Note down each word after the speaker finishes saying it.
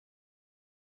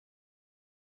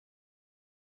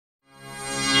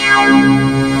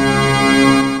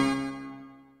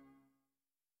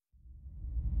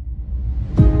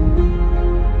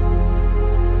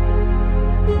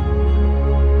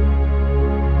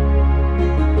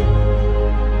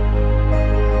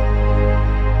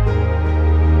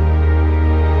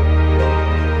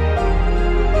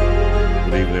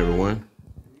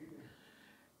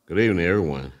Good evening,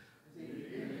 everyone,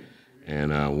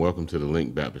 and welcome to the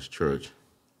Link Baptist Church.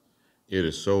 It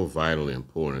is so vitally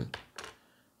important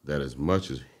that as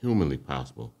much as humanly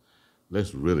possible,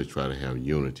 let's really try to have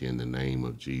unity in the name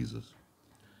of Jesus.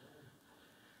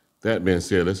 That being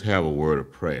said, let's have a word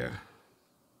of prayer.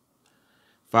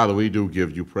 Father, we do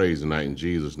give you praise tonight in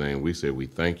Jesus' name. We say we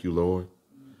thank you, Lord.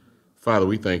 Father,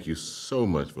 we thank you so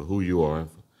much for who you are,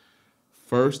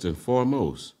 first and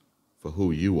foremost, for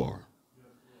who you are.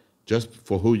 Just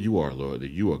for who you are, Lord,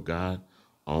 that you are God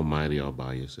Almighty all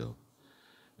by yourself.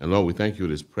 And Lord, we thank you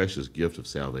for this precious gift of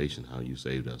salvation, how you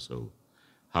saved us, so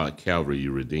how at Calvary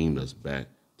you redeemed us back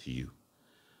to you.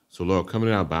 So Lord, coming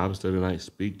in our Bible study tonight,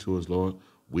 speak to us, Lord.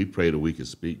 We pray that we can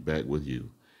speak back with you,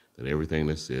 that everything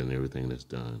that's said and everything that's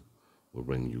done will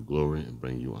bring you glory and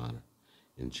bring you honor.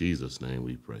 In Jesus' name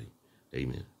we pray.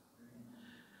 Amen.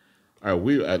 All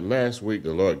right, last week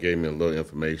the Lord gave me a little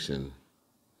information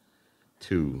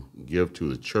to give to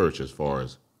the church as far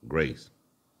as grace.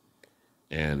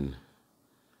 And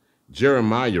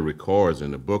Jeremiah records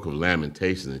in the book of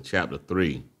Lamentations in chapter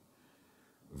 3,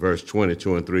 verse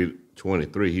 22 and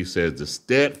 23, he says, the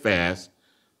steadfast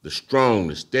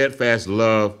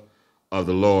love of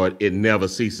the Lord, it never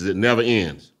ceases, it never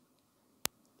ends.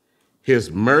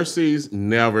 His mercies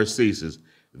never ceases.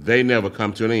 They never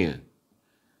come to an end.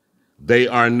 They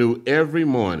are new every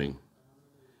morning.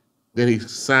 Then he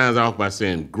signs off by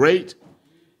saying, great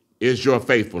is your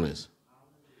faithfulness.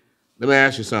 Let me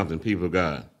ask you something, people of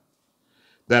God.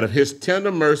 That if his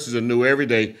tender mercies are new every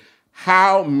day,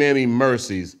 how many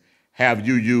mercies have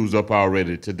you used up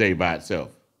already today by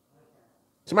itself?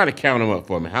 Somebody count them up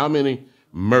for me. How many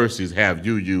mercies have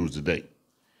you used today?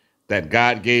 That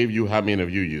God gave you, how many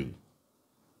have you used?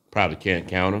 Probably can't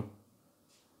count them.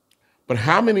 But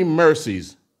how many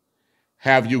mercies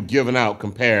have you given out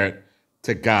compared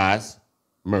to God's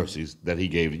mercies that he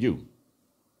gave to you?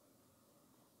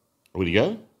 What do you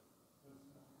got?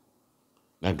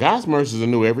 Now, God's mercies are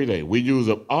new every day. We use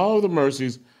up all the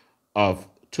mercies of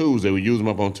Tuesday. We use them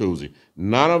up on Tuesday.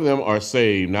 None of them are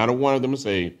saved. Not a one of them is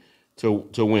saved till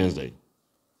Wednesday.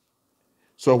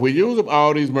 So if we use up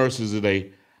all these mercies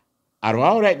today, out of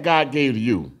all that God gave to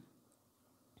you,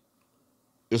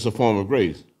 it's a form of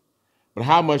grace. But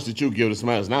how much did you give to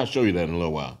somebody else? And I'll show you that in a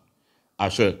little while.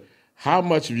 I'll show you. How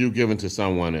much have you given to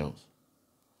someone else?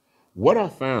 What I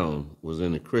found was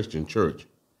in the Christian church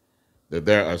that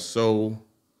there are so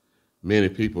many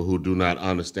people who do not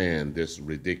understand this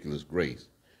ridiculous grace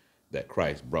that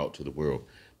Christ brought to the world.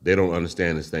 They don't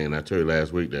understand this thing. And I told you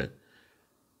last week that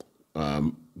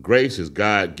grace is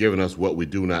God giving us what we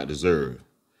do not deserve.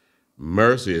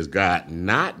 Mercy is God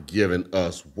not giving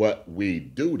us what we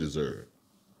do deserve.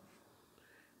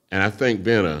 And I think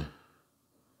being a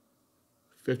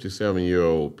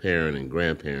 57-year-old parent and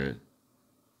grandparent,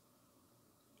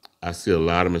 I see a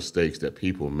lot of mistakes that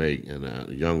people make, and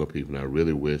younger people, and I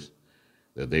really wish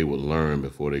that they would learn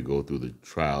before they go through the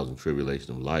trials and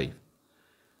tribulation of life,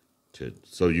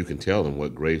 so you can tell them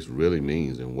what grace really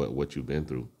means and what you've been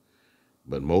through.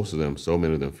 But most of them, so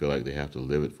many of them feel like they have to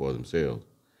live it for themselves,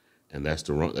 and that's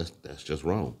just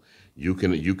wrong. You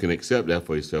can accept that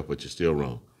for yourself, but you're still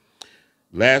wrong.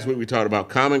 Last week we talked about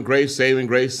common grace, saving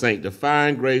grace,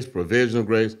 sanctifying grace, provisional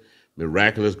grace,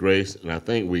 miraculous grace, and I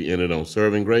think we ended on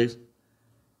serving grace.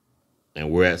 And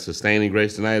we're at sustaining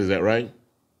grace tonight, is that right?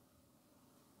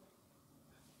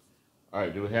 All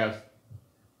right,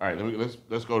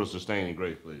 let's go to sustaining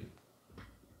grace, please.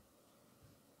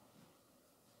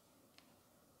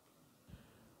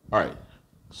 All right,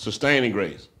 sustaining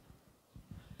grace.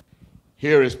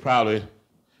 Here is probably,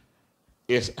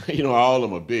 all of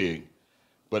them are big.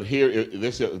 But here,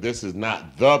 this is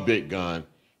not the big gun.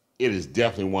 It is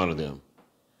definitely one of them.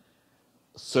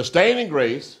 Sustaining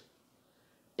grace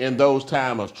in those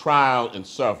times of trial and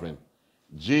suffering.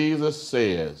 Jesus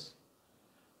says,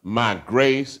 my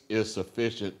grace is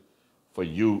sufficient for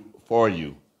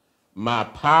you. My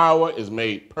power is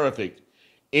made perfect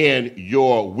in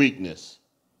your weakness.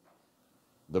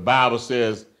 The Bible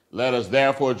says, let us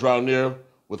therefore draw near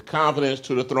with confidence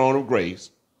to the throne of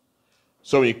grace.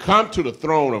 So we come to the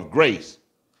throne of grace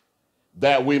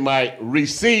that we might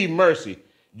receive mercy.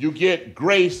 You get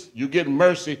grace, you get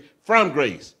mercy from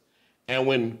grace. And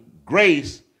when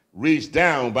grace reached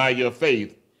down by your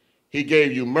faith, he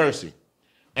gave you mercy.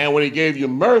 And when he gave you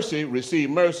mercy, receive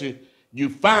mercy, you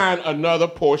find another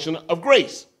portion of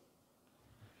grace.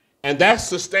 And that's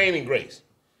sustaining grace.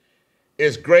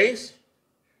 It's grace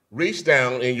reached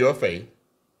down in your faith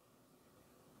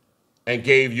and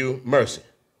gave you mercy.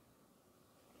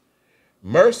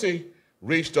 Mercy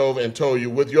reached over and told you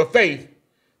with your faith,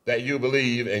 that you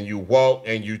believe and you walk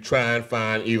and you try and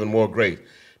find even more grace.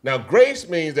 Now, grace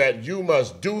means that you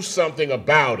must do something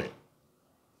about it.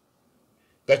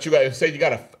 That you got to say,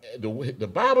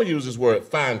 the Bible uses the word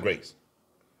find grace.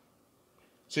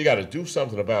 So you got to do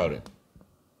something about it.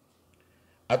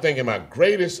 I think in my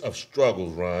greatest of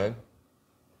struggles, Ron,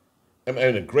 and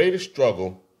the greatest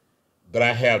struggle that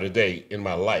I have today in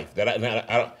my life,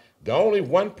 the only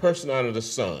one person under the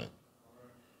sun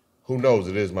who knows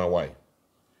it is my wife.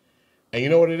 And you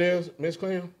know what it is, Miss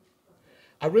Clem?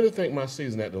 I really think my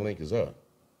season at the Link is up.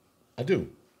 I do.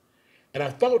 And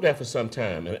I've thought that for some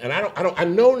time. And I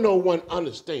know no one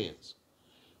understands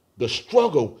the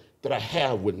struggle that I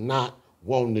have with not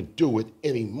wanting to do it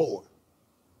anymore.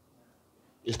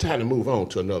 It's time to move on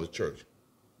to another church.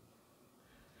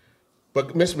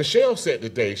 But Miss Michelle said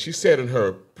today, she said in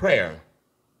her prayer,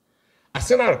 I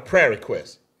sent out a prayer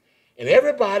request, and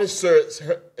everybody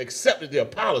accepted the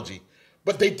apology,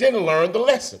 but they didn't learn the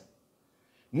lesson.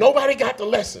 Nobody got the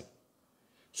lesson.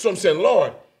 So I'm saying,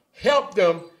 Lord, help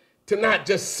them to not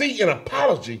just see an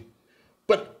apology,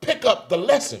 but pick up the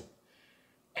lesson.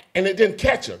 And it didn't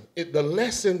catch them. The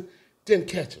lesson didn't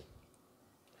catch them.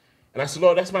 And I said,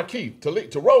 Lord, that's my key, to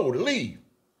leave.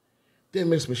 Then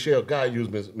Miss Michelle, God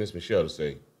used Miss Michelle to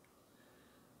say,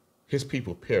 his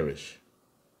people perish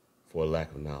for a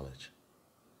lack of knowledge.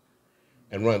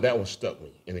 And Ron, that one stuck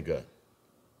me in the gut.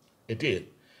 It did.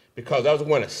 Because that was the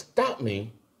one that stopped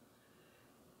me.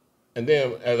 And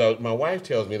then my wife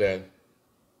tells me that,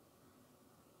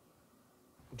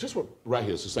 just right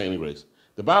here, sustaining grace.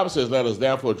 The Bible says, let us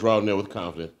therefore draw near with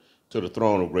confidence to the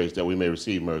throne of grace that we may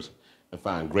receive mercy and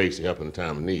find grace to help in the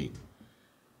time of need.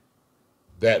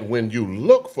 That when you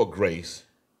look for grace,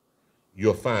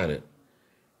 you'll find it.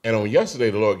 And on yesterday,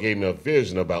 the Lord gave me a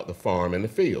vision about the farm and the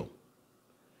field.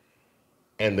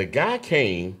 And the guy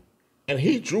came, and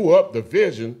he drew up the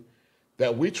vision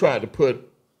that we tried to put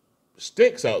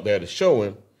sticks out there to show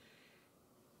him.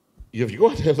 If you go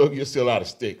out there and look, you'll see a lot of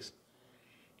sticks.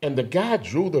 And the guy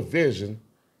drew the vision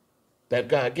that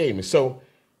God gave me. So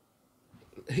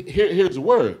here's the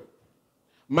word.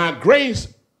 My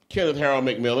grace, Kenneth Harold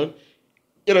McMillan,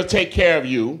 it'll take care of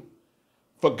you,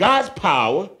 for God's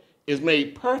power is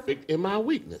made perfect in my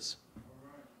weakness.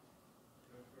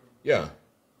 Yeah.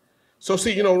 So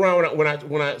see, you know, Ron,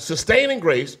 when I sustaining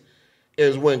grace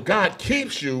is when God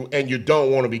keeps you and you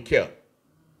don't want to be kept.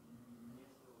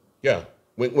 Yeah.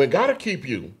 When God will keep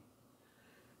you,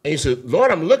 and you say,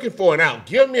 Lord, I'm looking for an out.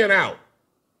 Give me an out.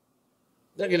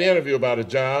 I get an interview about a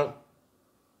job,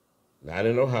 not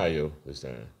in Ohio this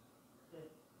time,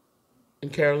 in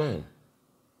Carolina.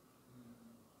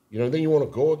 You know, then you want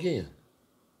to go again.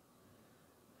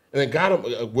 And then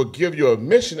God will give you a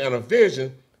mission and a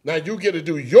vision. Now you get to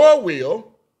do your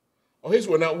will or his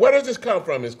will. Now, where does this come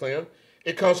from, Ms. Clem?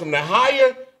 It comes from the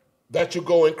higher that you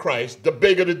go in Christ, the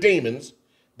bigger the demons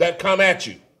that come at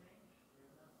you.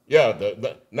 Yeah,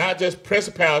 not just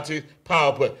principalities,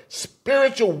 power, but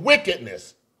spiritual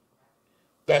wickedness.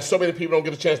 That so many people don't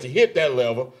get a chance to hit that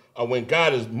level of when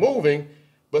God is moving.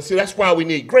 But see, that's why we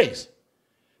need grace.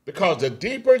 Because the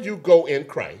deeper you go in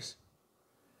Christ,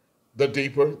 the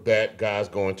deeper that God's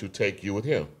going to take you with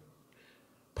him.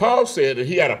 Paul said that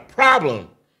he had a problem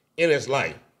in his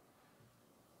life.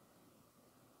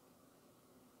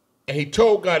 And he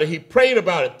told God that he prayed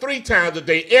about it 3 times a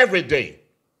day, every day.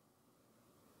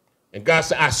 And God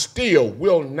said, I still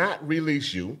will not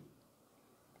release you.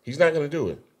 He's not going to do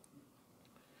it.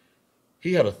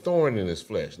 He had a thorn in his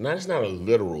flesh. Now, it's not a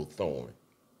literal thorn.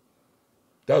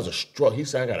 That was a struggle. He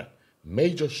said, I got a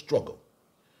major struggle.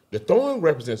 The thorn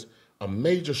represents a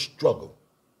major struggle.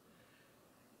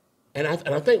 And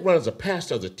I think, Ron, as a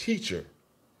pastor, as a teacher,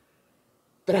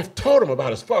 that I've taught him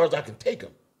about as far as I can take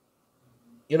him.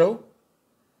 You know?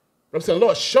 I'm saying,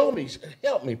 Lord, show me,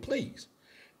 help me, please.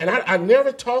 And I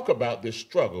never talk about this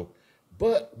struggle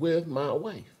but with my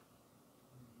wife.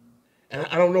 And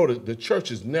I don't know, the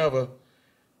church is never,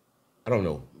 I don't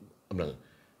know, I'm not,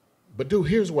 but dude,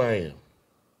 here's where I am.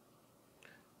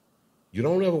 You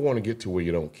don't ever want to get to where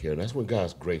you don't care. And that's when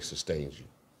God's grace sustains you.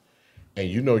 And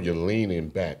you know you're leaning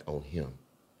back on him.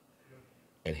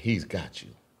 And he's got you.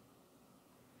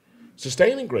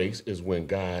 Sustaining grace is when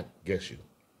God gets you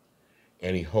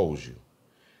and he holds you.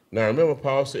 Now, remember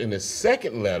Paul said in the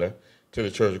second letter to the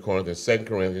church of Corinth in 2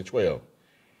 Corinthians 12,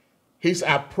 he said,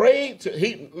 I prayed to,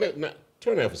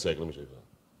 turn that for a second, let me show you something.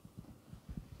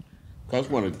 Because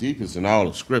one of the deepest in all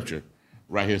of Scripture,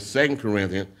 right here, 2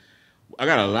 Corinthians. I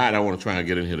got a lot I want to try and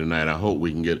get in here tonight. I hope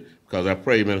we can get it, because I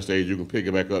pray, Minister, you can pick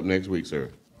it back up next week, sir.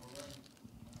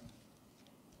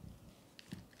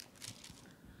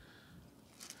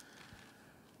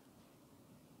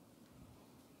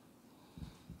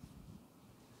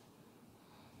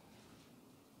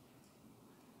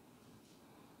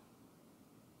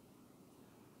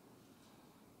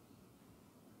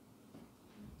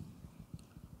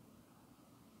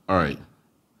 All right.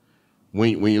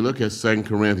 When you look at 2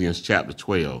 Corinthians chapter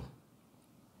 12,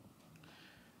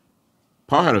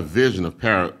 Paul had a vision of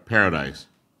paradise,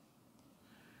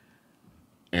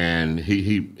 and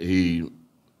he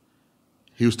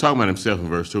was talking about himself in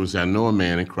verse 2. He said, I know a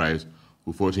man in Christ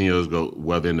who 14 years ago,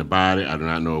 whether in the body, I do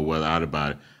not know whether out of the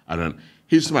body, I don't.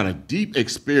 He's talking about a deep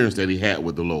experience that he had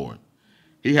with the Lord.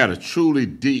 He had a truly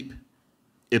deep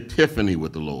epiphany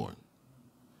with the Lord.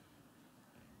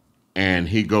 And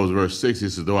he goes, verse 6, he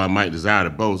says, though I might desire to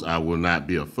boast, I will not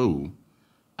be a fool.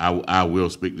 I will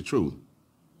speak the truth.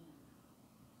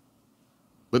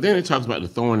 But then he talks about the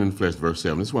thorn in the flesh, verse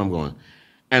 7. This is where I'm going.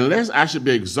 Unless I should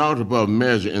be exalted above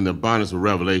measure in the abundance of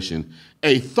revelation,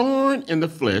 a thorn in the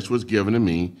flesh was given to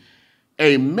me,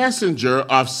 a messenger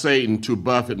of Satan to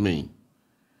buffet me,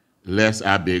 lest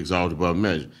I be exalted above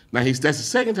measure. Now, that's the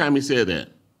second time he said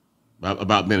that,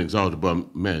 about being exalted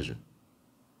above measure.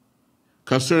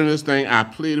 Concerning this thing, I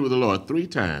pleaded with the Lord 3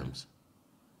 times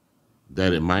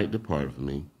that it might depart from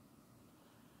me.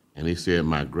 And he said,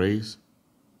 my grace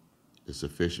is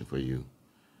sufficient for you,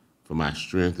 for my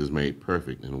strength is made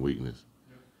perfect in weakness.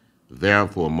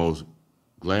 Therefore, most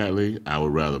gladly, I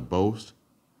would rather boast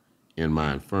in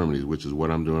my infirmities, which is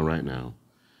what I'm doing right now,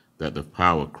 that the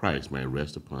power of Christ may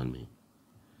rest upon me.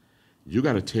 You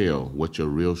got to tell what your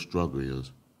real struggle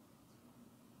is.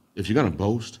 If you're going to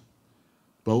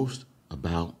boast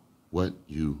about what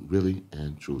you really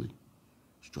and truly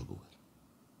struggle with.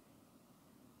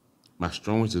 My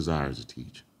strongest desire is to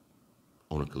teach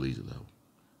on a collegiate level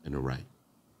and to write.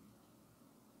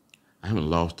 I haven't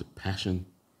lost the passion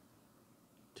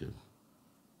to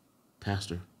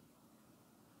pastor,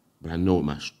 but I know what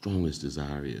my strongest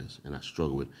desire is, and I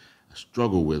struggle with it. I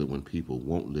struggle with it when people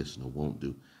won't listen or won't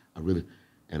do. And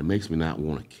it makes me not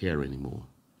want to care anymore.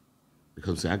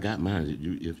 Because see, I got mine.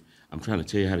 If I'm trying to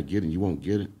tell you how to get it and you won't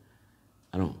get it,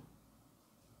 I don't.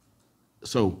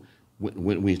 So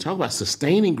when you talk about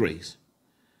sustaining grace,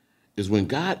 is when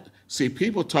God, see,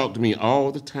 people talk to me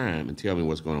all the time and tell me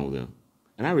what's going on with them,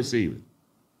 and I receive it.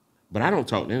 But I don't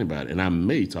talk to anybody, and I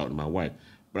may talk to my wife.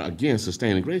 But again,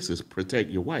 sustaining grace is protect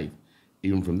your wife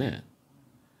even from that.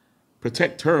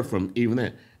 Protect her from even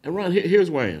that. And Ron,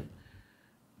 here's where I am.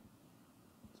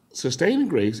 Sustaining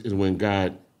grace is when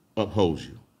God upholds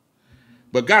you.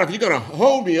 But God, if you're going to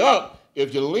hold me up,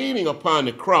 if you're leaning upon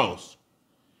the cross,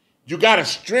 you got to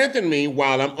strengthen me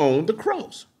while I'm on the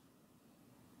cross.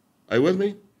 Are you with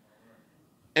me?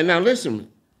 And now listen.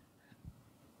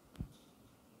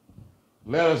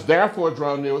 Let us therefore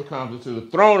draw near with confidence to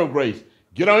the throne of grace.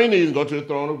 Get on your knees and go to the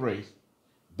throne of grace.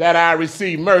 That I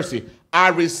receive mercy. I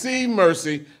receive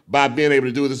mercy by being able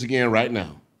to do this again right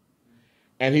now.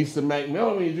 And he said,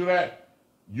 Macmillan, when you do that,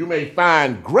 you may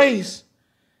find grace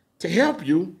to help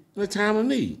you in a time of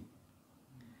need.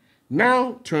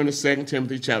 Now turn to 2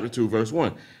 Timothy chapter 2, verse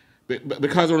 1.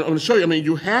 Because I'm going to show you,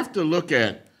 you have to look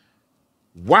at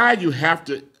why you have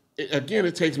to, again,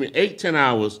 it takes me 8-10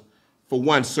 hours for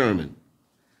one sermon.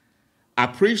 I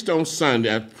preached on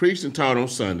Sunday. I preached and taught on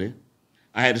Sunday.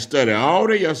 I had to study all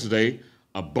day yesterday,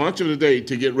 a bunch of the day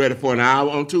to get ready for an hour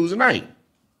on Tuesday night.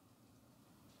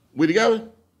 We together?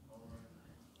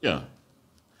 Yeah.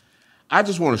 I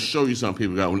just want to show you something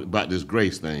people about this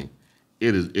grace thing.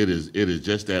 It is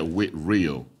just that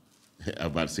real. I'm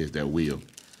about to say it's that wheel.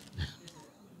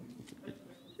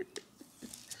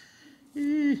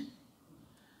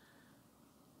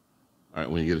 All right,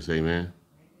 when you get to say amen.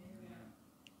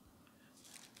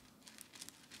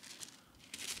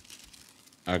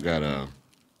 I got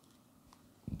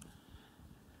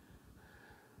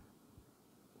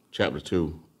chapter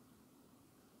 2,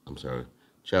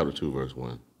 verse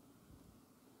 1.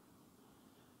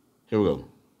 Here we go.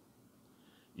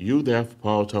 You therefore,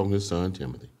 Paul talking to his son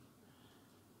Timothy,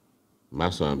 my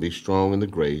son, be strong in the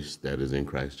grace that is in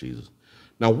Christ Jesus.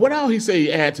 Now, what else he say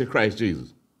he add to Christ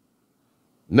Jesus?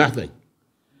 Nothing.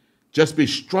 Just be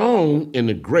strong in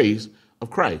the grace of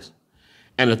Christ.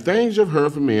 And the things you've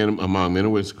heard from men among men who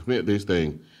will commit these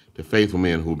things to faithful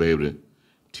men who will be able to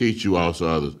teach you also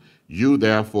others. You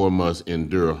therefore must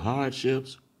endure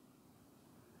hardships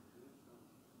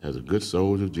as a good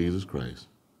soldier of Jesus Christ.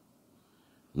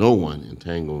 No one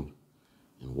entangled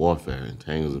in warfare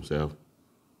entangles himself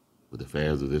with the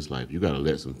affairs of this life. You got to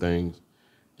let some things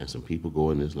and some people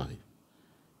go in this life.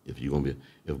 If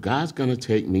God's going to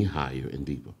take me higher and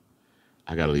deeper,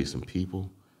 I got to leave some people,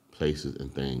 places,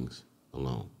 and things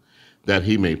alone, that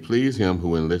he may please him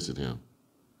who enlisted him.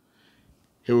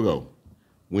 Here we go.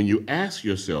 When you ask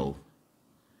yourself,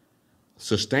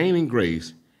 sustaining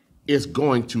grace is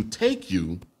going to take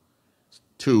you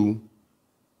to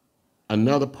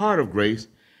another part of grace,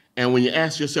 and when you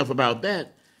ask yourself about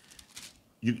that,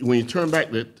 when you turn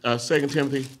back to 2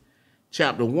 Timothy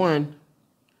chapter 1,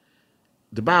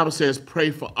 the Bible says,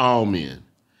 pray for all men.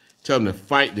 Tell them to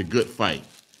fight the good fight.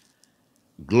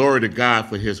 Glory to God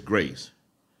for his grace.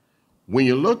 When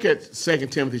you look at 2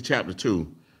 Timothy chapter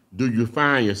 2, do you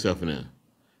find yourself in there?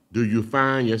 Do you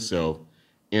find yourself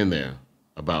in there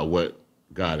about what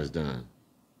God has done?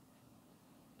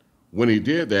 When he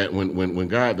did that, when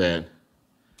God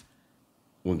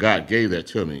gave that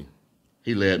to me,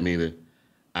 he led me to,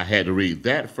 I had to read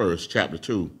that first, chapter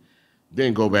 2,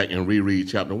 then go back and reread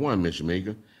chapter 1, Miss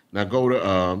Shamika. Now go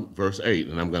to verse 8,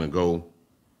 and I'm going to go.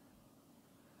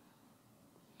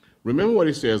 Remember what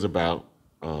he says about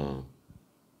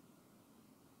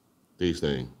these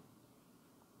things.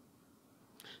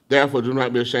 Therefore, do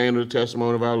not be ashamed of the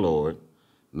testimony of our Lord,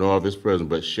 nor of his presence,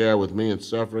 but share with me in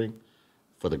suffering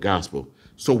for the gospel.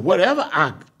 So whatever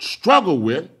I struggle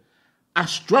with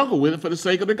it for the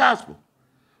sake of the gospel.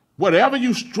 Whatever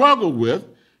you struggle with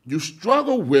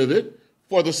it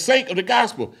for the sake of the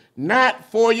gospel, not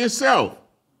for yourself.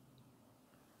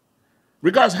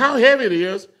 Regardless how heavy it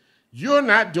is, you're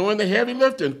not doing the heavy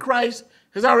lifting. Christ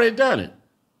has already done it.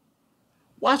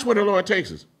 Watch where the Lord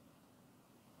takes us.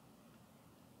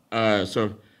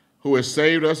 So, who has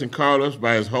saved us and called us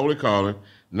by his holy calling,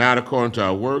 not according to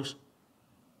our works,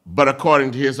 but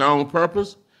according to his own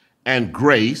purpose and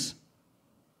grace.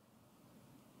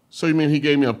 So you mean he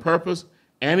gave me a purpose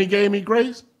and he gave me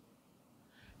grace?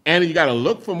 And you got to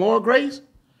look for more grace,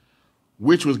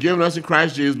 which was given us in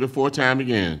Christ Jesus before time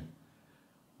began,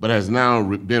 but has now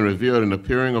been revealed in the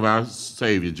appearing of our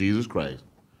Savior, Jesus Christ,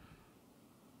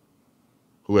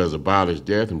 who has abolished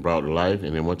death and brought to life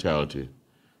and immortality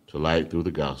to light through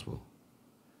the gospel,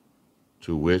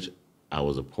 to which I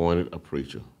was appointed a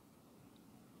preacher.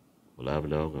 Well, I've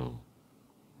doggone.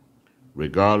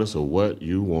 Regardless of what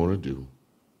you want to do,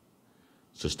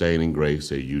 sustaining grace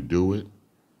say you do it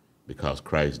because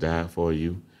Christ died for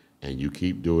you, and you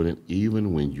keep doing it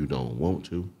even when you don't want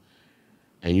to.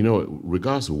 And you know,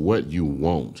 regardless of what you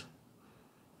want,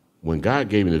 when God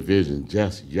gave me the vision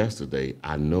just yesterday,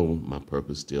 I know my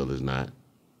purpose still is not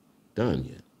done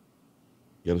yet.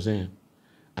 You understand?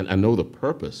 I know the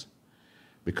purpose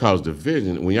because the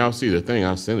vision, when y'all see the thing,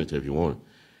 I'll send it to you if you want it.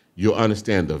 You'll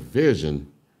understand the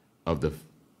vision of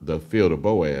the field of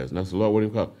Boaz. And that's the Lord, what do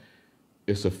you call it?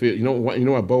 It's a field. You know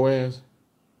what Boaz?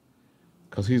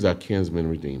 Because he's our kinsman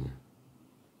redeemer.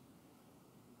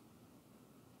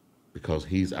 Because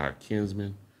he's our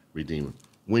kinsman redeemer.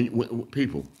 When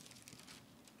people,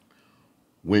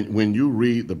 when you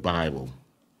read the Bible,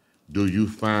 do you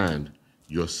find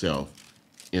yourself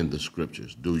in the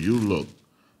scriptures? Do you look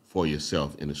for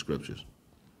yourself in the scriptures?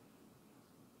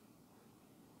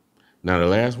 Now, the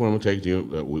last one I'm going to take to you,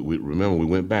 remember we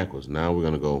went backwards. Now we're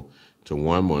going to go to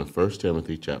one more, 1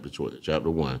 Timothy chapter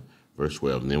 1, verse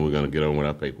 12, and then we're going to get on with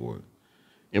our paperwork.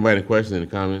 Anybody any questions, any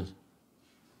comments?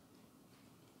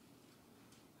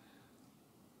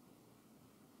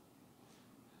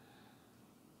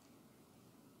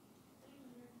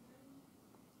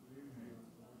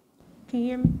 Can you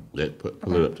hear me?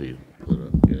 Pull it up to you. Pull it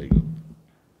up. Yeah, there you go.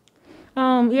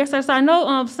 Yes, sir. So I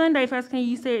know Sunday, Pastor Ken,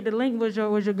 you said the link was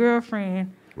your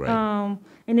girlfriend. Right.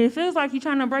 And it feels like you're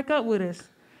trying to break up with us.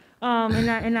 And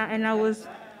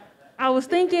I was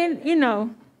thinking,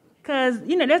 because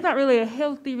that's not really a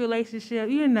healthy relationship,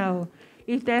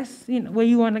 if that's where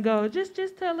you want to go. Just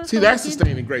tell us. See, that's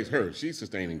sustaining grace. She's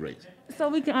sustaining grace. So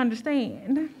we can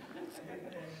understand.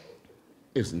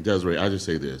 Listen, Desiree, I'll just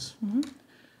say this. Mm-hmm.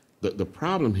 The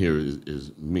problem here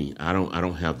is me. I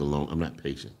don't have I'm not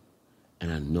patient.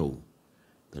 And I know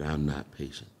that I'm not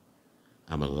patient.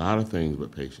 I'm a lot of things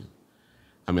but patient.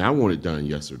 I mean, I want it done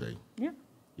yesterday. Yeah.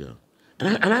 Yeah.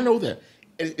 And I know that.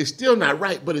 It's still not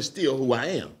right, but it's still who I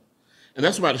am. And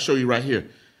that's what I'm about to show you right here.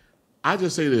 I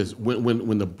just say this.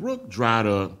 When the brook dried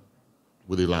up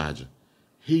with Elijah,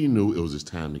 he knew it was his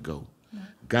time to go. Yeah.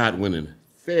 God went and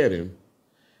fed him.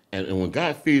 And when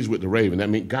God feeds with the raven, that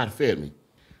means God fed me.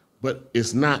 But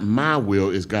it's not my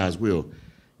will, it's God's will.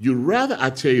 You'd rather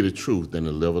I tell you the truth than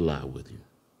to live a lie with you.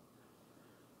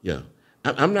 Yeah.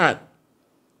 I'm not.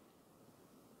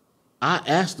 I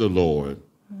asked the Lord,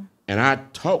 and I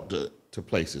talked to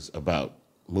places about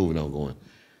moving on, going.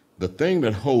 The thing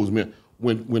that holds me,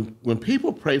 when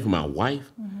people pray for my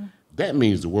wife, that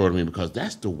means the world to me because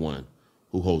that's the one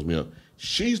who holds me up.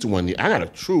 She's the one. I got a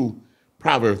true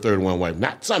Proverbs 31 wife,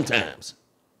 not sometimes.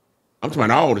 I'm talking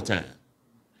about all the time.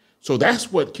 So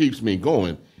that's what keeps me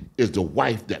going is the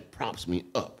wife that props me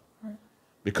up.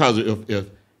 Because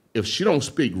if she don't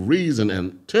speak reason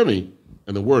and to me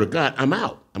and the word of God, I'm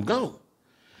out. I'm gone.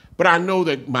 But I know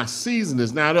that my season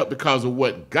is not up because of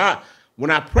what God, when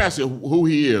I press it, who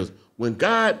he is, when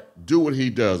God do what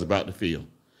he does about the field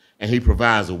and he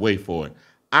provides a way for it,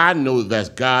 I know that's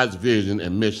God's vision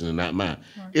and mission and not mine.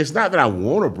 Right. It's not that I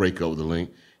want to break up the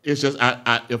link. It's just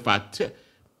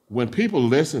when people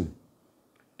listen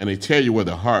and they tell you where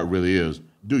the heart really is,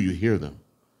 do you hear them?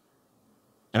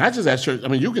 And I just ask church, I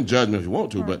mean, you can judge me if you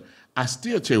want to, right, but I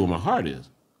still tell you where my heart is.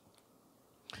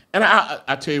 And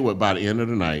I tell you what, by the end of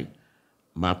the night,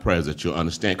 my prayer is that you'll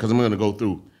understand, because I'm going to go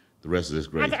through the rest of this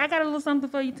grace. I got a little something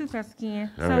for you too, Pastor Ken.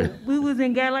 All right. We was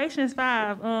in Galatians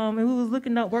 5, and we was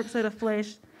looking up works of the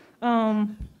flesh.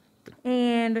 And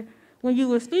when you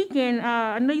were speaking,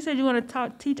 I know you said you want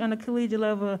to teach on a collegiate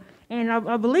level, and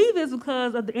I believe it's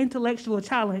because of the intellectual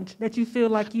challenge that you feel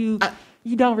like you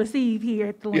don't receive here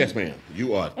at the link. Yes, ma'am.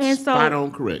 You are spot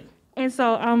on correct. And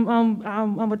so I'm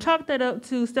gonna chalk that up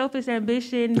to selfish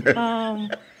ambition,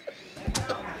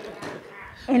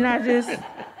 and I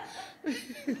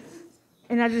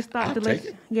just thought I'll take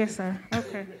it. Yes, sir.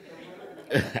 Okay.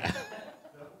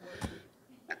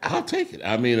 I'll take it.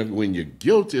 I mean, when you're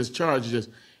guilty as charged,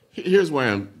 here's where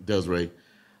I'm, Desiree.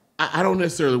 I don't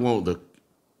necessarily want the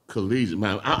collegiate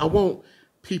mind. I want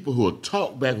people who will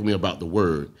talk back with me about the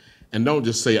word and don't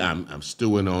just say I'm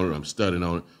stewing on it, I'm studying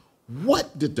on it.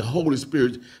 What did the Holy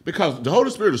Spirit, because the Holy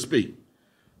Spirit will speak,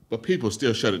 but people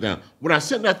still shut it down. When I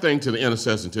sent that thing to the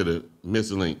intercession, to the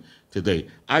missing link today,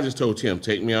 I just told Tim,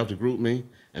 take me out to group me,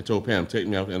 and told Pam, take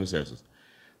me out to intercessors.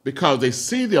 Because they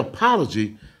see the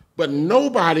apology, but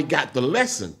nobody got the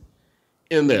lesson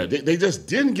in there. They just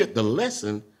didn't get the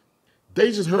lesson.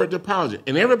 They just heard the apology.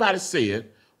 And everybody said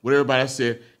what everybody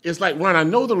said. It's like, Ron, I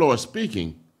know the Lord's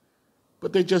speaking,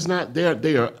 but they're just not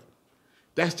there.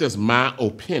 That's just my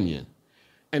opinion.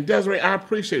 And Desiree, I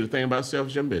appreciate the thing about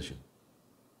selfish ambition.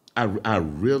 I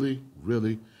really,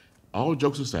 really, all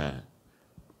jokes aside,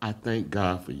 I thank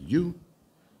God for you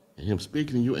and him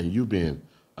speaking to you and you being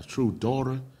a true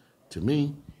daughter to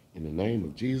me in the name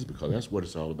of Jesus, because that's what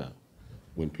it's all about.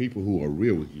 When people who are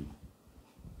real with you.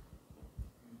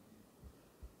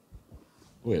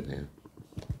 Go ahead, man.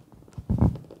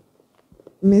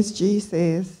 Miss G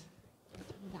says,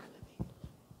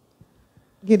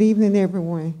 good evening,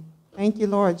 everyone. Thank you,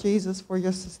 Lord Jesus, for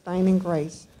your sustaining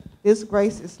grace. This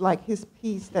grace is like his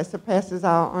peace that surpasses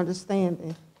our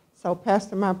understanding. So,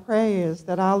 Pastor, my prayer is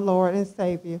that our Lord and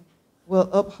Savior will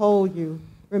uphold you.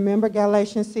 Remember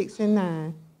Galatians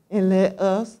 6:9, and let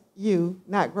us, you,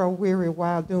 not grow weary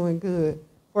while doing good.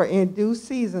 For in due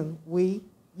season, we,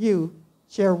 you,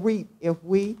 shall reap if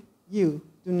we, you,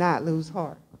 do not lose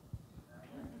heart.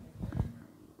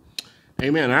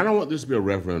 Amen. I don't want this to be a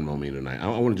referendum on me tonight. I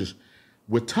want to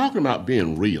we're talking about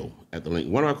being real at the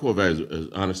link. One of our core values is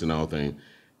honest in all things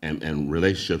and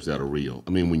relationships that are real. I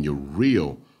mean, when you're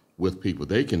real with people,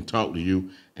 they can talk to you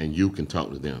and you can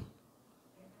talk to them.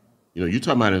 You know, you're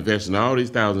talking about investing all these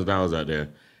thousands of dollars out there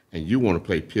and you want to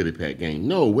play pity-pat game.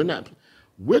 No, we're not.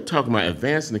 We're talking about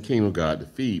advancing the kingdom of God to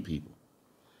feed people.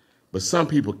 But some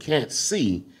people can't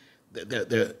see that.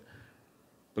 But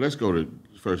let's go to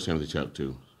 1 Timothy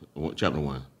chapter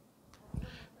 1.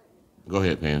 Go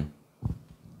ahead, Pam.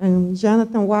 And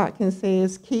Jonathan Watkins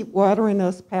says, keep watering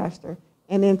us, Pastor,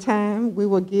 and in time we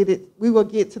will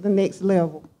get to the next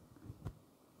level.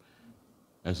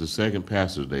 That's the second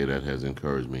pastor today that has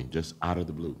encouraged me, just out of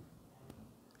the blue.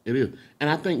 It is. And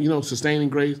I think, sustaining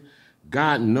grace,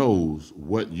 God knows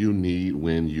what you need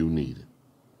when you need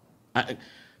it.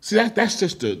 See, that's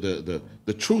just the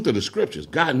truth of the scriptures.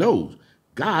 God knows.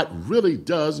 God really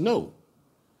does know.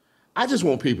 I just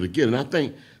want people to get it. And I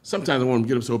think sometimes I want them to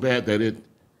get them so bad that it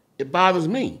bothers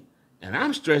me. And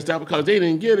I'm stressed out because they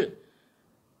didn't get it.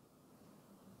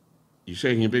 You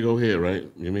shaking your big old head,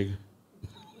 right, Yamika?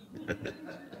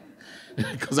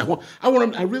 Because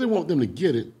I really want them to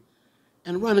get it.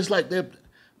 And run, it's like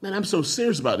man, I'm so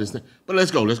serious about this thing. But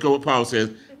let's go what Paul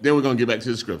says. Then we're going to get back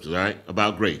to the scriptures, all right,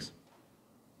 about grace.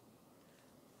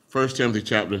 1 Timothy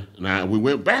chapter 9. We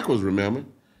went backwards, remember?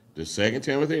 The 2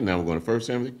 Timothy. Now we're going to 1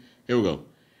 Timothy. Here we go.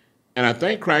 And I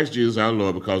thank Christ Jesus our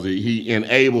Lord because he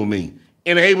enabled me.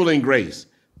 Enabling grace.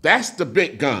 That's the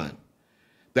big gun.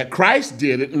 That Christ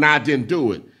did it and I didn't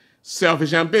do it.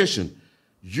 Selfish ambition.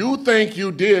 You think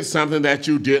you did something that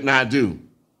you did not do.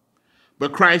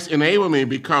 But Christ enabled me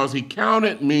because he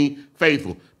counted me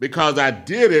faithful. Because I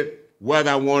did it whether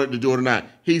I wanted to do it or not.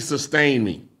 He sustained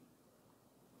me.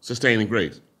 Sustaining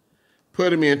grace.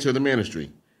 Putting me into the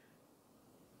ministry.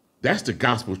 That's the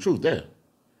gospel truth there.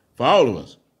 For all of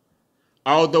us.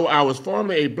 Although I was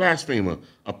formerly a blasphemer,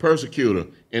 a persecutor,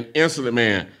 an insolent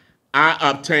man, I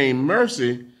obtained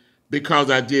mercy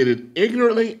because I did it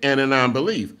ignorantly and in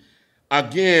unbelief.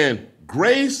 Again,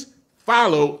 grace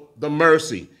followed the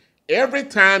mercy. Every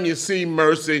time you see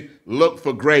mercy, look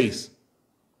for grace.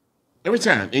 Every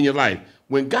time in your life.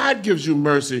 When God gives you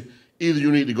mercy, either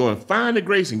you need to go and find the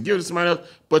grace and give it to somebody else,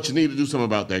 but you need to do something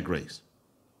about that grace.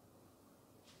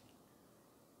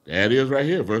 That is right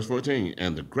here, verse 14.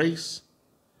 And the grace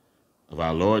of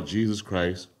our Lord Jesus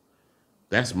Christ,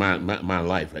 that's my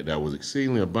life right there, was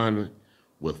exceedingly abundant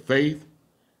with faith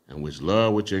and which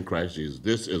love which in Christ Jesus.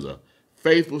 This is a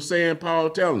faithful saying, Paul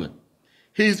telling it.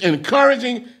 He's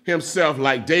encouraging himself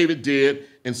like David did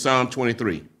in Psalm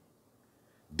 23.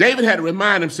 David had to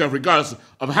remind himself, regardless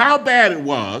of how bad it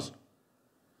was,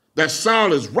 that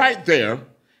Saul is right there,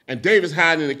 and David's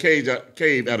hiding in the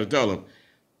cave at Adullam.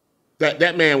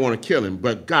 That man want to kill him,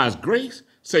 but God's grace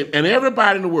saved. And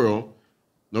everybody in the world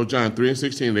know John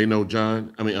 3:16. They know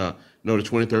know the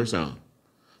 23rd Psalm.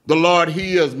 The Lord,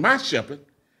 he is my shepherd,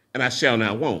 and I shall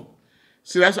not want.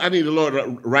 See, that's I need the Lord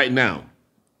right now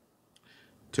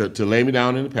to lay me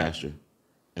down in the pasture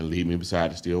and lead me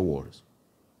beside the still waters.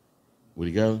 Would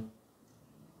you go?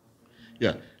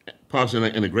 Yeah. Paul said,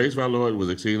 and the grace of our Lord was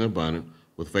exceedingly abundant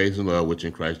with faith and love which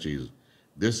in Christ Jesus.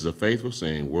 This is a faithful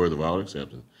saying, worthy of all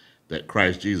acceptance, that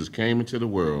Christ Jesus came into the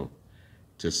world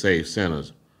to save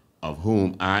sinners, of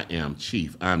whom I am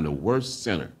chief. I'm the worst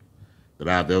sinner that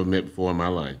I've ever met before in my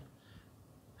life.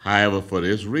 However, for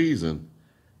this reason,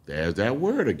 there's that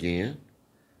word again,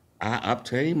 I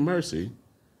obtain mercy.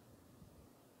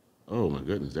 Oh my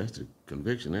goodness, that's the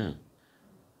conviction now.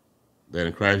 That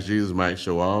in Christ Jesus might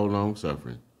show all long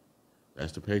suffering.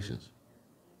 That's the patience.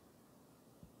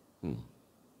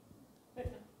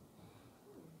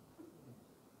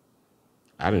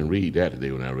 I didn't read that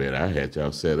today when I read it. I had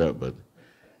y'all set up, but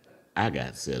I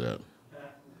got set up.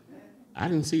 I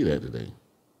didn't see that today.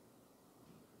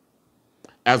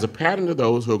 As a pattern to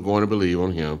those who are going to believe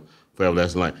on him for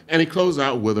everlasting life. And he closed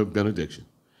out with a benediction.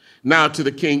 Now to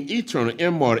the King, eternal,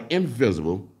 immortal,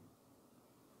 invisible,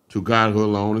 to God who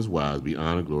alone is wise, be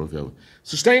honor, glory, and favor.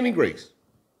 Sustaining grace.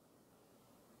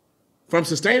 From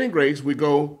sustaining grace, we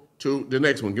go to the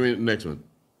next one. Give me the next one.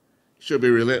 Should be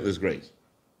relentless grace.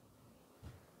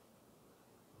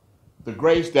 The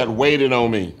grace that waited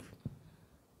on me.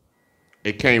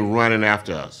 It came running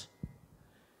after us.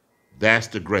 That's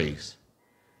the grace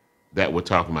that we're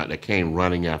talking about, that came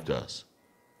running after us.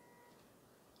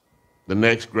 The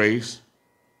next grace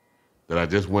that I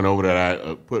just went over that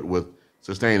I put with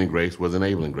sustaining grace was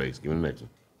enabling grace. Give me the next one.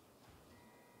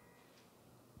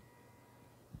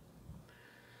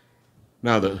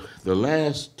 Now, the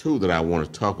last two that I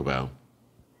want to talk about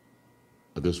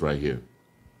are this right here.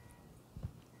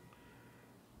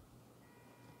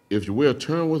 If you will,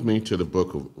 turn with me to the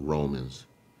book of Romans,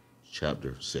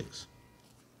 chapter 6.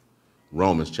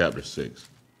 Romans, chapter 6.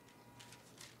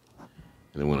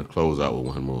 And I want to close out with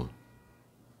one more.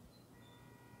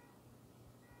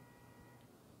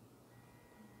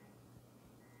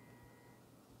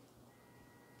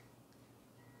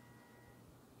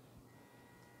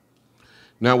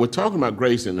 Now, we're talking about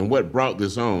grace, and what brought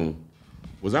this on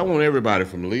was I want everybody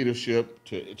from leadership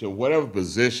to whatever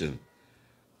position,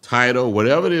 title,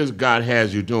 whatever it is God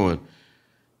has you doing,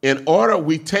 in order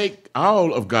we take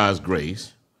all of God's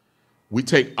grace, we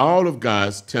take all of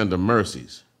God's tender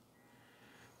mercies.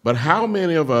 But how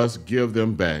many of us give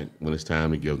them back when it's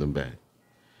time to give them back?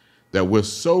 That we're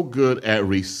so good at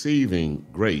receiving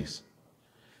grace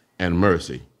and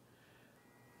mercy.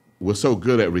 We're so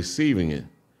good at receiving it.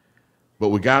 But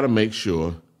we got to make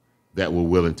sure that we're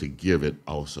willing to give it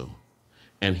also.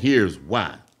 And here's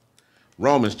why.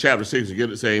 Romans chapter 6, you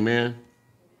get it, say amen?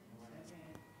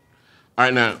 All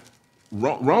right, now,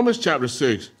 Romans chapter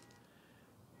 6,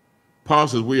 Paul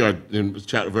says we are, in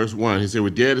chapter verse 1, he said we're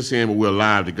dead to sin, but we're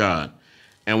alive to God.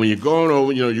 And when you're going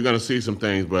over, you're going to see some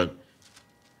things, but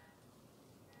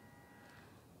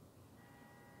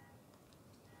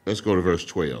let's go to verse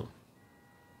 12.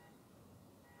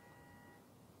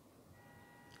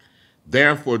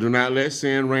 Therefore, do not let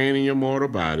sin reign in your mortal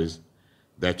bodies,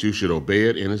 that you should obey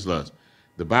it in its lust.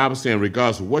 The Bible saying,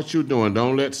 regardless of what you're doing,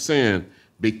 don't let sin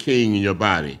be king in your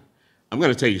body. I'm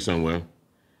going to take you somewhere.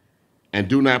 And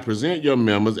do not present your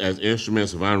members as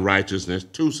instruments of unrighteousness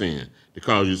to sin, to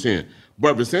cause you sin.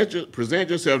 But present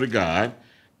yourself to God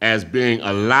as being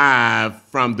alive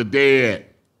from the dead.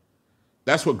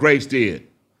 That's what grace did.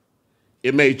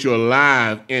 It made you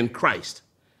alive in Christ,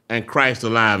 and Christ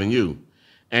alive in you.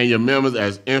 And your members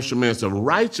as instruments of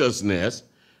righteousness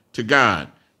to God.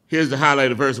 Here's the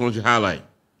highlighted verse I want you to highlight.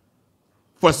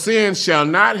 For sin shall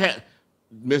not have,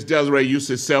 Miss Desiree used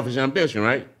to selfish ambition,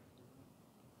 right?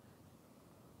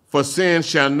 For sin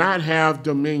shall not have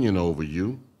dominion over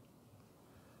you,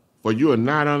 for you are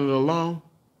not under the law,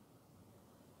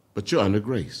 but you're under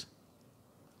grace.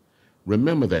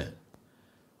 Remember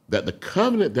that the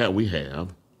covenant that we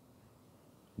have,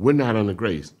 we're not under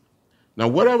grace. Now,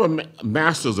 whatever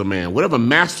masters a man, whatever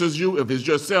masters you, if it's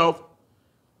yourself,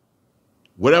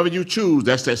 whatever you choose,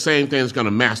 that's that same thing that's going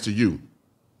to master you.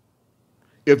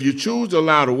 If you choose to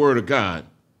allow the word of God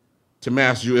to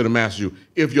master you, it'll master you.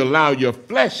 If you allow your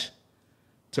flesh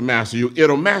to master you,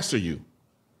 it'll master you.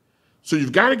 So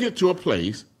you've got to get to a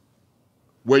place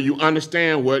where you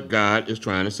understand what God is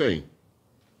trying to say.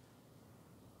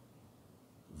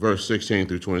 Verse 16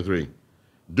 through 23.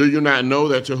 Do you not know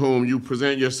that to whom you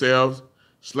present yourselves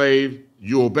slave,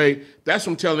 you obey? That's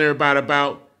from telling everybody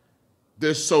about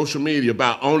this social media,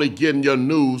 about only getting your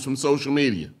news from social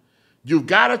media. You've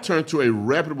got to turn to a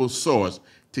reputable source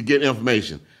to get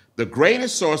information. The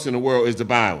greatest source in the world is the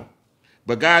Bible.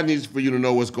 But God needs for you to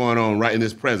know what's going on right in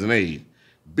this present age.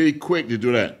 Be quick to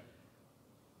do that.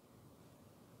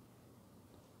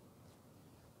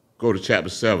 Go to chapter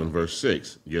 7, verse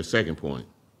 6, your second point.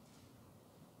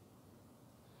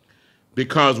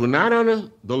 Because we're not under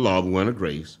the law, we're under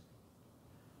grace.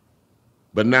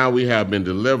 But now we have been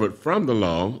delivered from the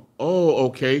law. Oh,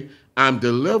 okay. I'm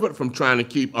delivered from trying to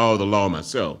keep all the law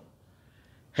myself,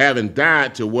 having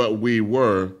died to what we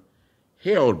were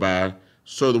held by,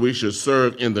 so that we should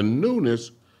serve in the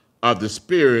newness of the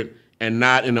Spirit and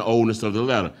not in the oldness of the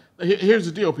letter. Here's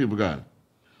the deal, people, God.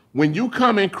 When you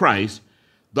come in Christ,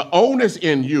 the oldness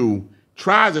in you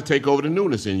tries to take over the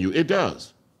newness in you. It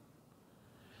does.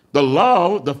 The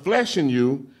law, the flesh in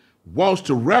you, wants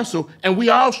to wrestle, and we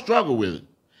all struggle with it.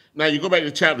 Now, you go back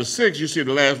to chapter 6, you see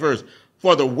the last verse.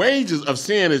 For the wages of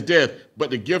sin is death, but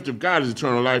the gift of God is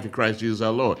eternal life in Christ Jesus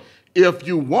our Lord. If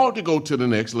you want to go to the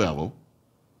next level,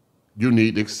 you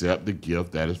need to accept the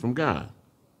gift that is from God,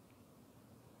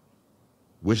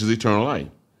 which is eternal life.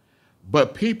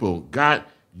 But people,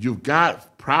 you've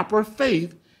got proper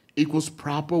faith equals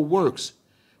proper works.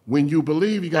 When you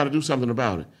believe, you got to do something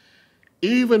about it.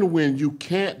 Even when you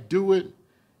can't do it,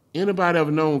 anybody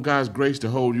ever known God's grace to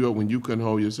hold you up when you couldn't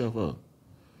hold yourself up?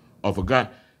 Or for God,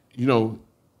 you know,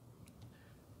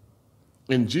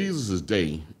 in Jesus'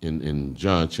 day, in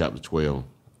John chapter 12,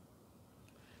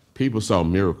 people saw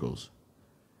miracles,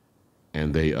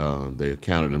 and they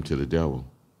accounted them to the devil,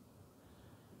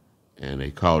 and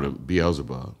they called him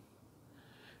Beelzebub.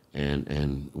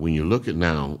 And when you look at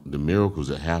now the miracles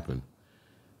that happen,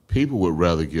 people would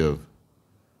rather give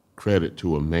credit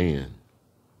to a man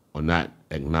or not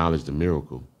acknowledge the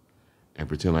miracle and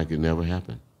pretend like it never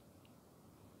happened.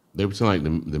 They pretend like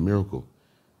the miracle.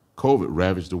 COVID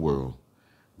ravaged the world.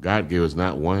 God gave us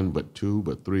not one, but two,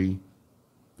 but three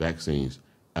vaccines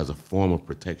as a form of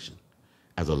protection,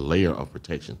 as a layer of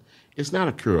protection. It's not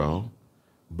a cure-all,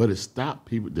 but it stopped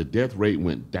people. The death rate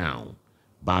went down,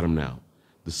 bottomed out.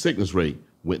 The sickness rate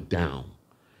went down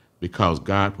because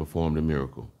God performed a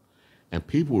miracle. And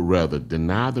people would rather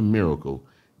deny the miracle,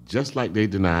 just like they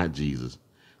denied Jesus,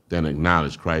 than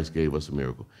acknowledge Christ gave us a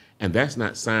miracle. And that's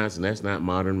not science, and that's not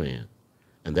modern man,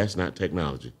 and that's not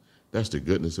technology. That's the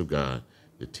goodness of God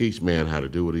to teach man how to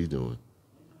do what he's doing.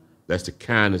 That's the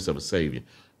kindness of a Savior.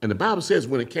 And the Bible says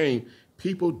when it came,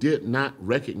 people did not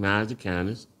recognize the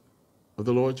kindness of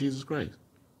the Lord Jesus Christ.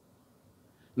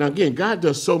 Now, again, God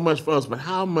does so much for us, but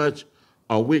how much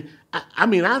are we?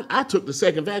 I took the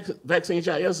second vaccine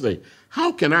shot yesterday.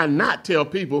 How can I not tell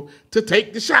people to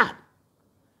take the shot?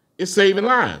 It's saving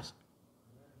lives.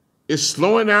 It's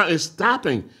slowing down, it's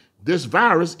stopping this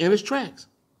virus in its tracks.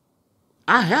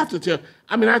 I have to tell,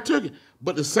 I took it,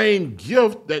 but the same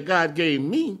gift that God gave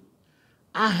me,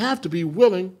 I have to be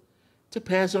willing to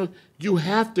pass on. You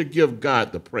have to give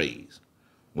God the praise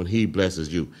when he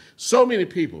blesses you. So many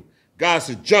people, God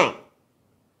said, jump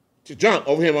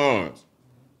over here in my arms.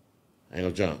 I ain't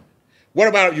gonna jump. What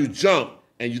about if you jump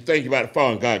and you think you're about to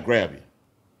fall and God grab you?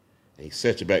 And he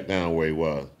set you back down where he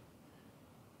was.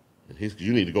 And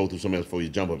you need to go through something else before you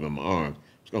jump up in my arms.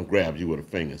 He's gonna grab you with a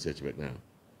finger and set you back down.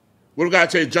 What if God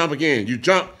tell you jump again? You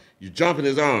jump in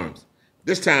his arms.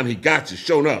 This time he got you,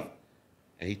 shown up.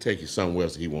 And he take you somewhere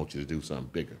else and he wants you to do something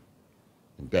bigger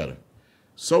and better.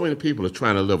 So many people are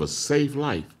trying to live a safe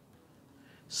life.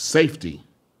 Safety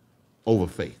over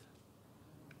faith.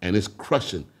 And it's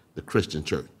crushing the Christian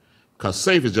church. Because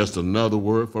safe is just another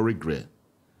word for regret.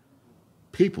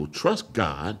 People trust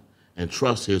God and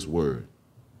trust his word.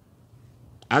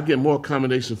 I get more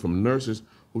accommodations from nurses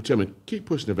who tell me, keep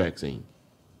pushing the vaccine.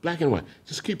 Black and white.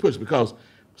 Just keep pushing because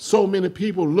so many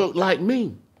people look like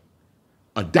me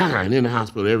are dying in the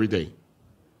hospital every day.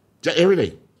 Every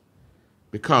day.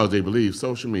 Because they believe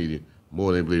social media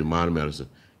more than they believe modern medicine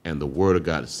and the word of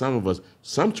God.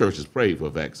 Some churches prayed for a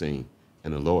vaccine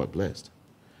and the Lord blessed.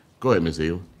 Go ahead, Miss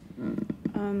Eva.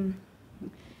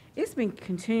 It's been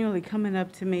continually coming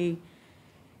up to me.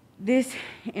 This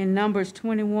in Numbers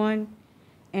 21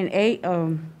 and 8,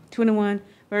 21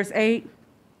 verse 8.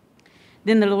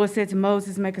 Then the Lord said to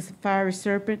Moses, make a fiery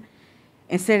serpent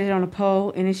and set it on a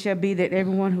pole, and it shall be that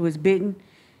everyone who is bitten,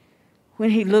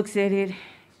 when he looks at it,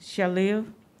 shall live.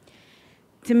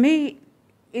 To me,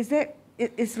 it's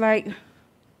like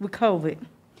with COVID,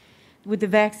 with the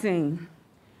vaccine.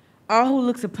 All who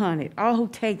looks upon it, all who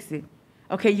takes it,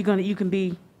 okay, you can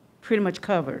be pretty much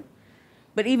covered.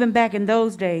 But even back in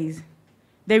those days,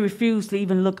 they refused to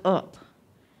even look up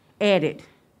at it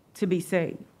to be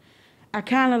saved. I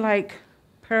kind of like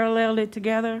paralleled it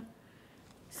together,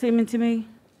 seeming to me.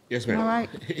 Yes, ma'am. All right.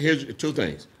 Here's two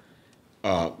things.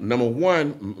 Number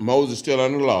one, Moses is still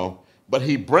under the law, but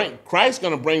Christ's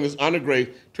going to bring this under grace.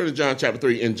 Turn to John chapter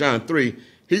 3. In John 3,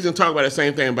 he's going to talk about the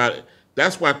same thing about it.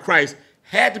 That's why Christ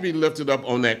had to be lifted up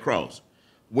on that cross.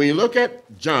 When you look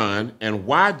at John and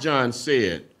why John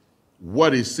said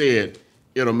what he said,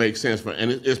 it'll make sense for,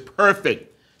 and it's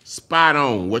perfect, spot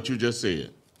on what you just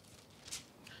said.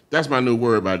 That's my new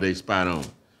word by the day, spot on.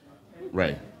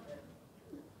 Right.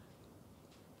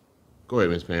 Go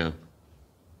ahead, Miss Pam.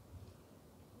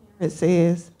 It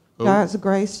says, Who? God's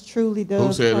grace truly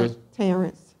does. Who said it?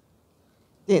 Terrence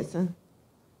Denson.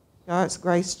 God's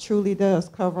grace truly does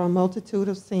cover a multitude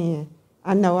of sin.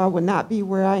 I know I would not be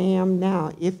where I am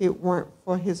now if it weren't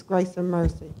for his grace and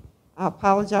mercy. I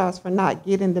apologize for not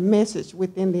getting the message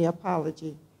within the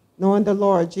apology. Knowing the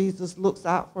Lord Jesus looks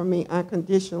out for me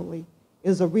unconditionally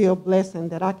is a real blessing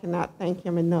that I cannot thank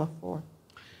him enough for.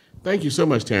 Thank you so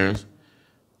much, Terrence.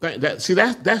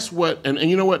 That's what, and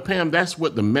you know what, Pam, that's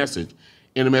what the message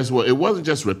in the message was. It wasn't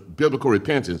just biblical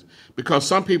repentance, because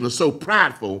some people are so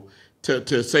prideful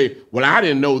to say, well, I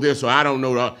didn't know this or I don't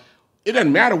know that. It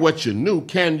doesn't matter what you knew.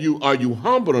 Are you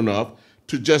humble enough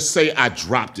to just say, I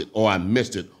dropped it or I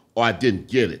missed it or I didn't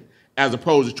get it, as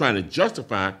opposed to trying to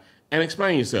justify and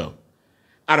explain yourself?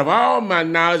 Out of all my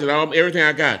knowledge and everything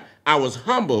I got, I was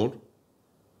humbled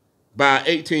by an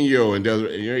 18-year-old. And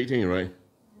you're 18, right?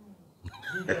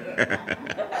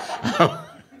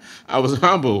 I was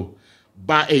humbled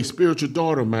by a spiritual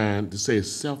daughter of mine to say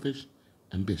it's selfish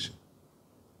ambition.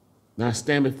 Now I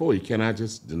stand before you. Can I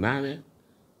just deny that?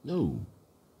 No.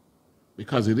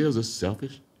 Because it is a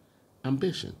selfish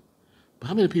ambition. But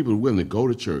how many people are willing to go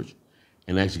to church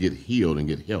and actually get healed and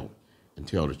get help and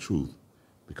tell the truth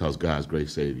because God's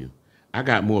grace saved you? I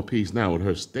got more peace now with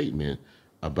her statement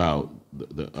about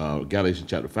the Galatians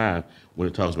chapter 5 when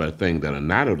it talks about the things that are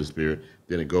not of the Spirit.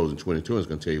 Then it goes in 22 and it's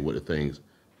going to tell you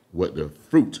what the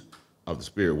fruit of the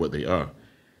Spirit, what they are.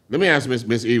 Let me ask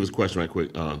Miss Eva's question right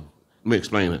quick. Let me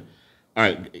explain it. All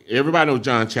right, everybody knows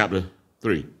John chapter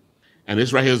 3. And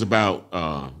this right here is about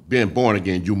being born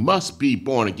again. You must be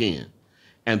born again.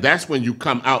 And that's when you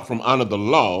come out from under the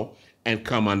law and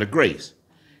come under grace.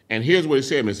 And here's what he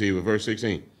said, Miss Eva, verse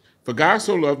 16. For God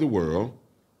so loved the world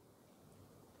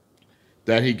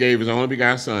that he gave his only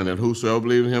begotten Son, that whosoever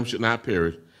believes in him should not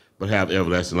perish, but have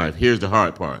everlasting life. Here's the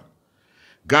hard part.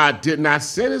 God did not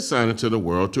send his Son into the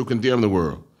world to condemn the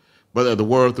world, but that the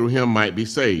world through him might be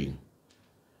saved.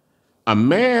 A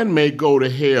man may go to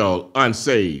hell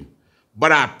unsaved,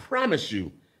 but I promise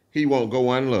you he won't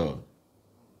go unloved,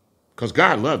 because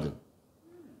God loved him.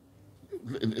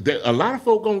 A lot of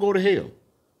folk gonna go to hell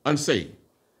unsaved,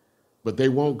 but they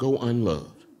won't go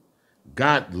unloved.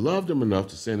 God loved them enough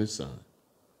to send his Son.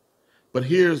 But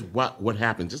here's what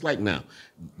happened, just like now.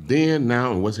 Then,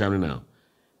 now, and what's happening now.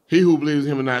 He who believes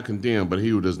in him is not condemned, but he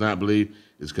who does not believe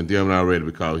is condemned already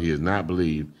because he has not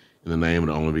believed in the name of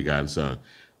the only begotten Son.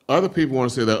 Other people want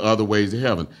to say there are other ways to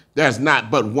heaven. There's not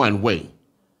but one way.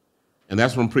 And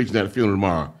that's what I'm preaching at the funeral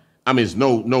tomorrow. I mean, there's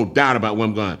no doubt about where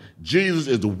I'm going. Jesus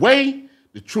is the way,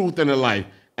 the truth, and the life.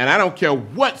 And I don't care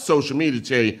what social media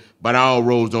tell you, but all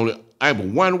roads only. I have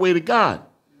one way to God,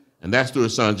 and that's through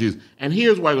his Son, Jesus. And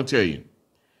here's what I'm going to tell you.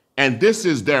 And this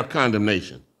is their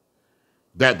condemnation,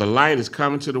 that the light is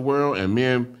coming to the world, and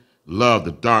men love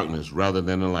the darkness rather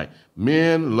than the light.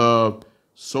 Men love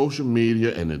social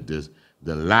media and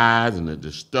the lies and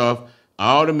the stuff,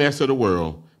 all the mess of the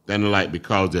world, than the light,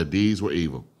 because their deeds were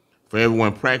evil. For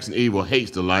everyone practicing evil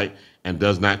hates the light and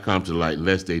does not come to the light,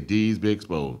 lest their deeds be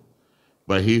exposed.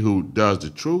 But he who does the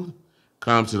truth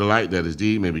comes to the light, that his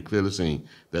deed may be clearly seen,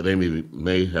 that they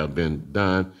may have been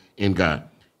done in God.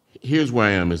 Here's where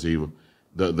I am, Miss Eva.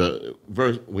 The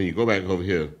verse, when you go back over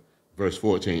here, verse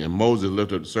 14, and Moses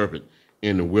lifted up the serpent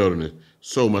in the wilderness,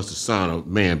 so must the Son of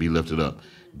Man be lifted up.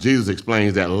 Jesus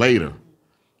explains that later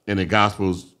in the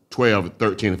Gospels 12,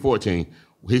 13, and 14.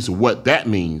 He said what that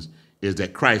means is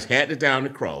that Christ had to die on the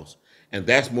cross, and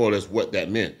that's more or less what that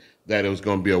meant, that it was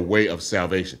going to be a way of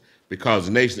salvation. Because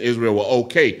the nation of Israel were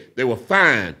okay. They were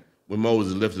fine when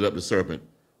Moses lifted up the serpent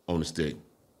on the stick.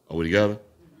 Are we together?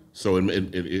 So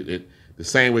the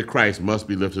same way Christ must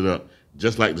be lifted up,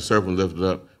 just like the serpent lifted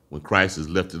up, when Christ is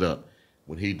lifted up,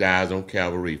 when he dies on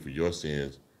Calvary for your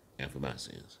sins and for my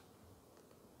sins.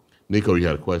 Nico, you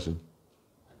had a question?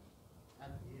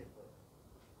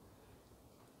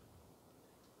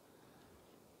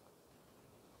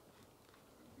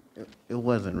 It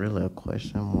wasn't really a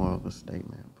question, more of a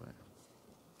statement, but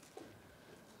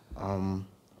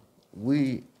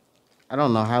I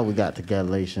don't know how we got to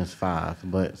Galatians 5,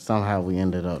 but somehow we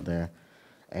ended up there.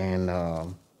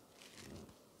 And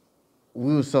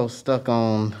we were so stuck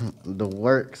on the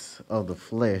works of the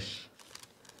flesh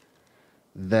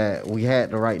that we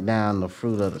had to write down the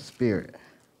fruit of the Spirit.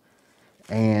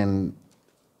 And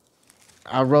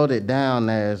I wrote it down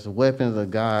as weapons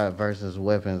of God versus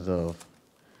weapons of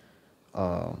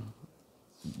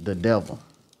the devil.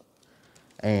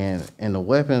 And in the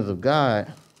weapons of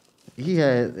God, he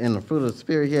has, in the fruit of the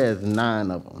Spirit, he has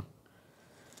 9 of them.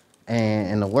 And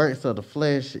in the works of the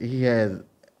flesh, he has,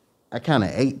 I kind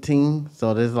of 18.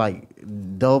 So there's like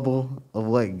double of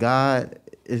what God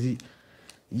is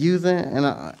using.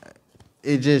 And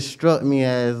it just struck me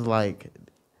as like,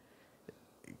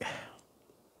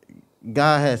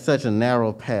 God has such a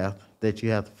narrow path that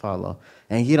you have to follow.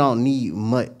 And you don't need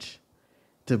much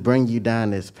to bring you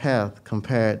down this path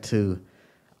compared to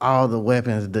all the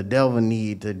weapons the devil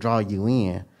need to draw you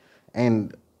in.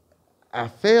 And I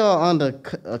fell under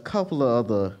a couple of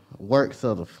the works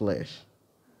of the flesh.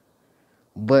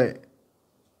 But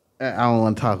I don't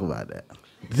want to talk about that.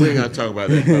 We ain't going to talk about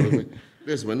that publicly.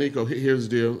 Listen, but Nico, here's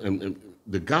the deal. And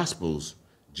the Gospels,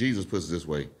 Jesus puts it this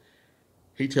way.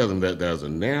 He tells them that there's a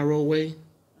narrow way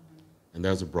and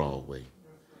there's a broad way.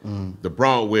 The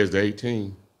broad way is the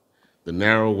 18. The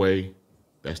narrow way,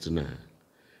 that's the 9.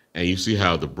 And you see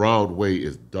how the broad way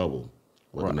is double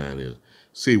what the 9 is.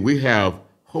 See, we have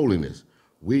holiness.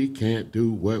 We can't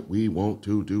do what we want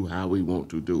to do, how we want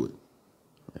to do it.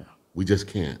 Yeah. We just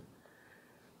can't.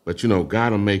 But, you know,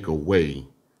 God will make a way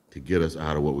to get us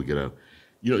out of what we get out of.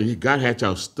 You know, God had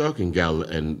y'all stuck in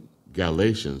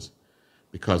Galatians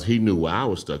because he knew where I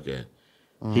was stuck at.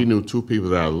 He knew 2 people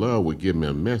that I love would give me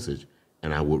a message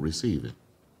and I would receive it.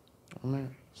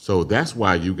 Amen. So that's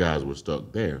why you guys were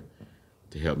stuck there,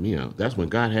 to help me out. That's when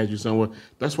God had you somewhere.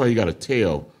 That's why you got to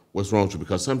tell what's wrong with you,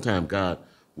 because sometimes God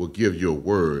will give you a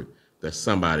word that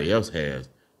somebody else has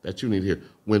that you need to hear.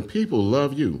 When people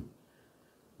love you,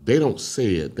 they don't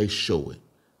say it, they show it.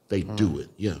 They do it,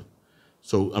 yeah.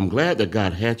 So I'm glad that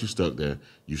God had you stuck there.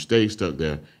 You stayed stuck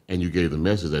there, and you gave the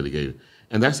message that he gave you.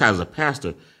 And that's how, as a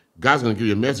pastor, God's going to give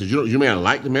you a message. You may not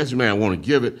like the message, you may not want to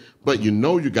give it, but you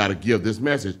know you got to give this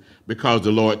message because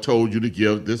the Lord told you to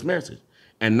give this message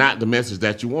and not the message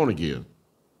that you want to give.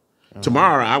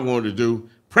 Tomorrow, I wanted to do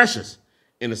precious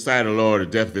in the sight of the Lord, the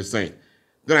death of his saints.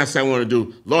 Then I said I want to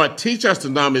do, Lord, teach us to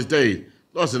number his days.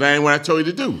 Lord said, that ain't what I told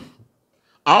you to do.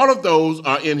 All of those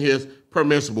are in his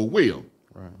permissible will,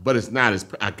 but it's not his,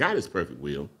 I got his perfect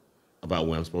will about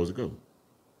where I'm supposed to go.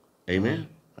 Amen?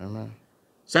 Amen.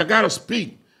 So I got to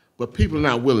speak, but people are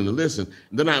not willing to listen.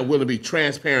 They're not willing to be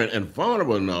transparent and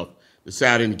vulnerable enough to say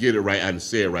I didn't get it right, I didn't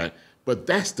say it right. But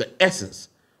that's the essence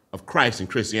of Christ and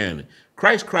Christianity.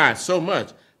 Christ cried so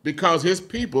much because his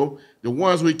people, the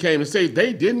ones we came to save,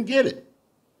 they didn't get it.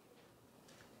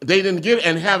 They didn't get it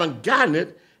and haven't gotten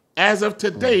it. As of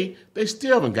today, they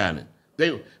still haven't gotten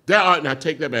it. There are, now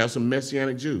take that back, some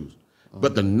Messianic Jews.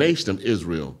 But the nation of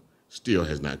Israel still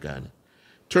has not gotten it.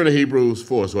 Turn to Hebrews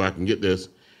 4 so I can get this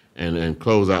and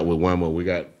close out with one more. We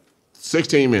got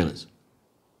 16 minutes.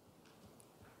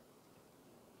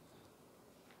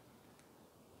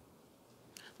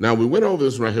 Now, we went over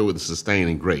this right here with the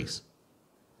sustaining grace.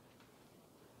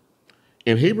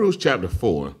 In Hebrews chapter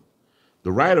 4,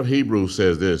 the writer of Hebrews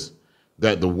says this,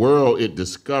 that the world, it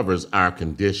discovers our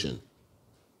condition.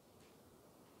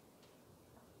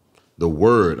 The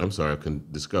word,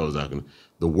 discovers our condition.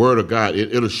 The word of God,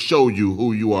 it'll show you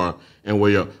who you are and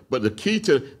where you are. But the key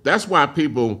to, that's why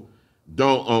people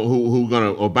don't, who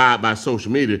going to abide by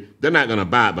social media, they're not going to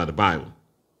abide by the Bible.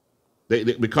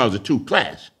 Because the two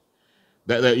clash.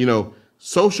 That you know,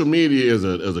 social media is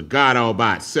a God all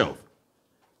by itself.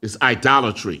 It's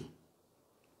idolatry.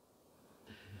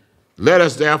 Let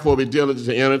us therefore be diligent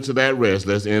to enter into that rest,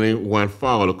 lest anyone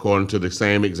fall according to the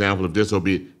same example of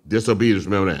disobedience.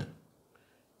 Remember that.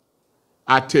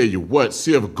 I tell you what,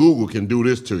 see if Google can do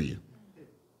this to you.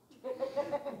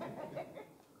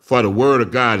 For the word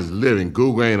of God is living.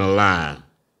 Google ain't alive.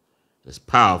 It's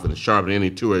powerful and sharper than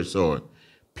any two-edged sword,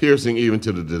 piercing even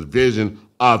to the division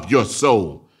of your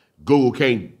soul. Google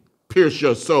can't pierce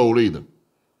your soul either.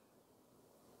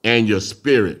 And your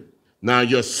spirit. Now,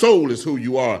 your soul is who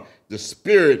you are. The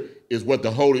spirit is what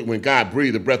when God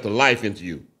breathed the breath of life into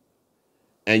you.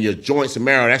 And your joints and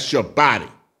marrow, that's your body.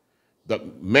 The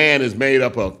man is made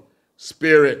up of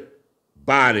spirit,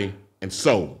 body, and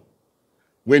soul.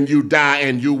 When you die,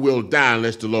 and you will die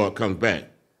unless the Lord comes back,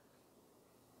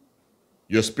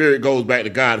 your spirit goes back to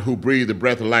God who breathed the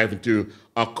breath of life into you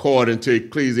according to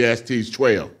Ecclesiastes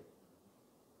 12.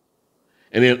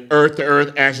 And then earth to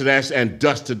earth, ash to ash, and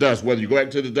dust to dust. Whether you go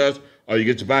back to the dust or you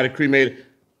get your body cremated,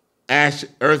 earth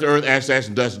to earth, ash to ash,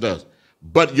 and dust to dust.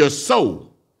 But your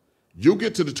soul, you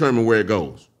get to determine where it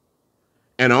goes.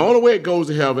 And the only way it goes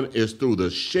to heaven is through the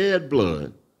shed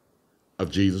blood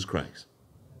of Jesus Christ.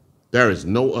 There is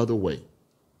no other way.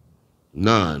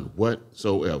 None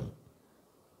whatsoever.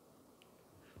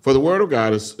 For the word of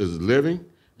God is living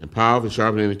and powerful,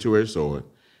 sharper than any two-edged sword,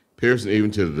 piercing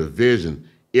even to the division.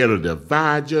 It'll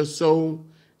divide your soul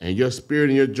and your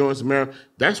spirit and your joints and marrow.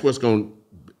 That's what's going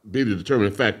to be the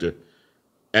determining factor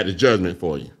at the judgment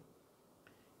for you.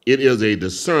 It is a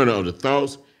discerner of the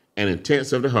thoughts and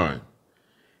intents of the heart.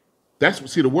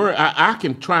 See, the word, I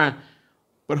can try,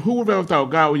 but who would have ever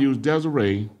thought God would use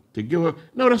Desiree to give her?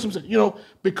 No, that's what I'm saying,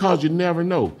 because you never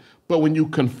know. But when you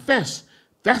confess,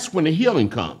 that's when the healing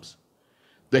comes.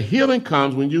 The healing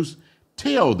comes when you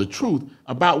tell the truth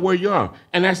about where you are.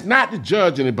 And that's not to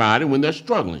judge anybody when they're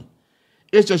struggling.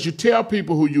 It's just you tell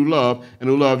people who you love and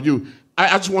who love you.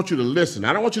 I just want you to listen.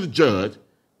 I don't want you to judge.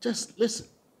 Just listen.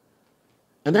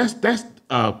 And that's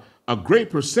a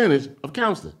great percentage of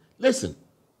counseling. Listen.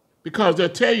 Because they'll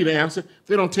tell you the answer. If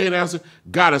they don't tell you the answer,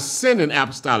 God is sending an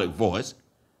apostolic voice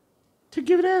to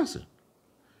give you the answer.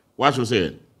 Watch what it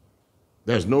said.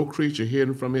 There's no creature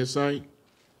hidden from his sight,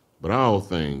 but all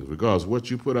things, regardless of what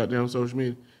you put out there on social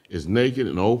media, is naked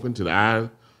and open to the eyes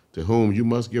to whom you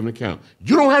must give an account.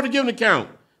 You don't have to give an account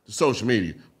to social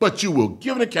media, but you will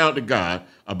give an account to God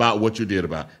about what you did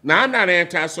about it. Now, I'm not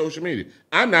anti-social media.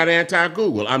 I'm not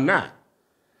anti-Google. I'm not.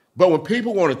 But when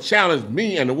people want to challenge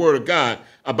me and the word of God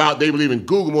about they believe in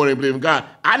Google more than they believe in God,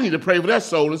 I need to pray for their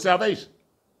soul and salvation.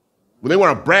 When they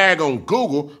want to brag on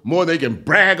Google more than they can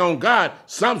brag on God,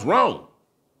 something's wrong.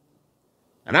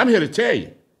 And I'm here to tell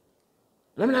you.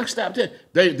 Let me not stop there.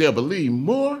 They'll believe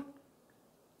more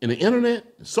in the internet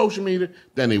and social media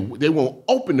than they won't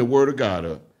open the word of God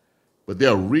up. But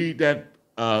they'll read that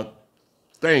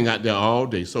thing out there all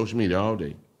day, social media all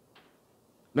day.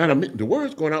 Now, the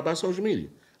word's going out by social media.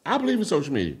 I believe in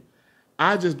social media.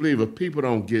 I just believe if people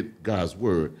don't get God's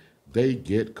word, they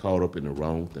get caught up in the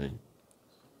wrong thing.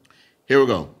 Here we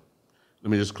go.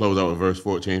 Let me just close out with verse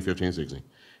 14, 15, 16.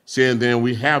 Saying then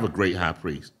we have a great high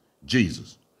priest,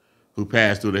 Jesus, who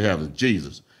passed through the heavens,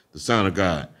 Jesus, the Son of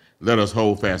God. Let us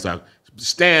hold fast out.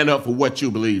 Stand up for what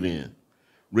you believe in,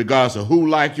 regardless of who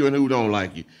like you and who don't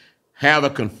like you. Have a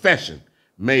confession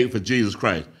made for Jesus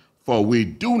Christ. For we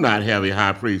do not have a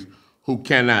high priest who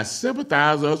cannot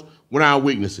sympathize us with our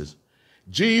weaknesses.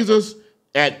 Jesus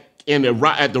at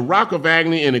the Rock of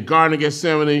Agony in the Garden of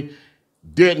Gethsemane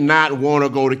did not want to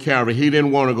go to Calvary. He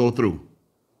didn't want to go through.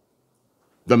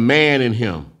 The man in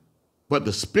him, but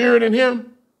the spirit in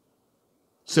him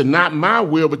said, not my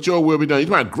will, but your will be done. He's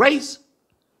about grace.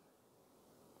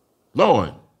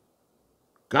 Lord,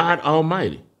 God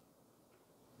Almighty.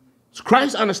 So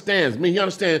Christ understands me. He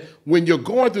understands when you're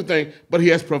going through things, but he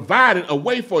has provided a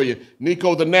way for you,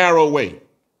 Nico, the narrow way.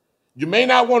 You may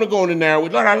not want to go in the narrow way.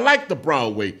 Lord, I like the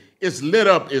broad way. It's lit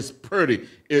up. It's pretty.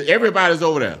 Everybody's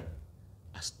over there.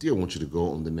 I still want you to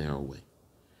go on the narrow way.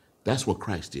 That's what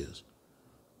Christ is,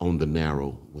 on the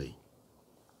narrow way.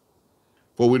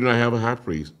 For we do not have a high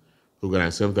priest who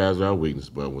cannot sympathize with our weakness,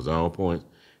 but was all points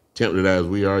tempted as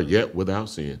we are, yet without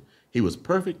sin. He was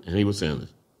perfect and he was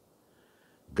sinless.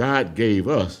 God gave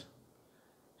us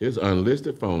his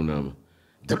unlisted phone number.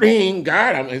 Ding,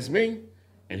 God, it's me.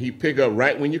 And he pick up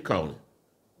right when you call him.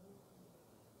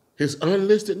 His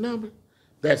unlisted number,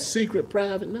 that secret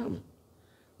private number,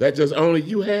 that just only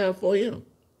you have for him.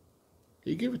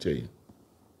 He give it to you.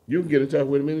 You can get in touch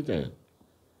with him anytime.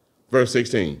 Verse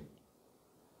 16.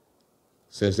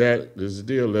 Since that is the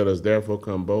deal, let us therefore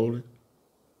come boldly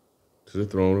to the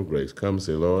throne of grace. Come and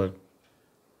say, Lord,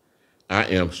 I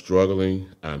am struggling,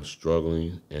 I'm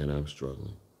struggling, and I'm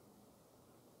struggling.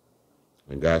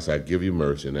 And God said, I give you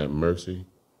mercy, and that mercy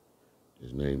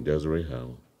is named Desiree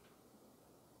Howard.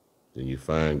 Then you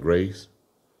find grace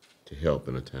to help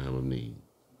in a time of need.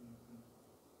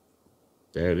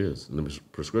 There it is. And the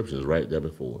prescription is right there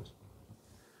before us.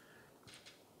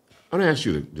 I'm going to ask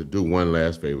you to do one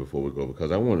last favor before we go,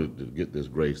 because I wanted to get this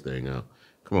grace thing out.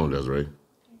 Come on, Desiree.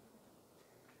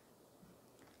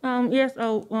 Yes.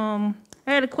 I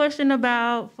had a question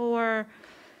about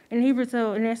in Hebrew,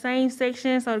 so in that same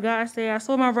section, so God said, I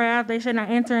saw my wrath, they should not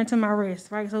enter into my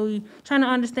rest, right? So we trying to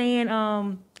understand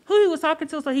who he was talking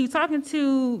to. So he was talking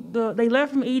to they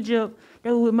left from Egypt,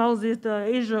 they were with Moses, the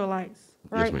Israelites,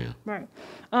 right? Yes, ma'am. Right.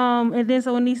 And then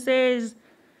so when he says,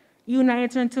 you will not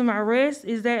enter into my rest,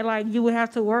 is that like you would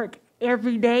have to work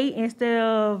every day instead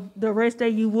of the rest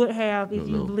that you would have if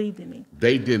you believed in me?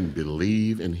 They didn't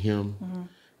believe in him. Mm-hmm.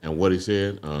 And what he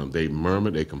said, they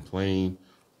murmured, they complained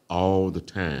all the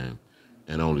time.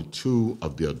 And only 2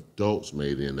 of the adults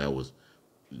made it in. That was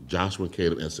Joshua and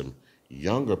Caleb, and some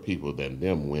younger people than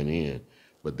them went in.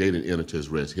 But they didn't enter his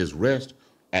rest. His rest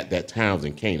at that time was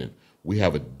in Canaan. We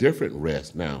have a different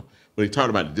rest now. But he talked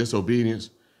about the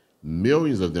disobedience.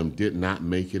 Millions of them did not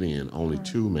make it in. Only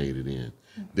 2 made it in.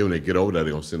 Then when they get over there,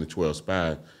 they're going to send the 12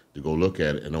 spies to go look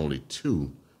at it, and only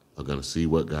 2 are going to see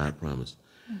what God promised.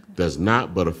 Okay. There's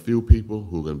not but a few people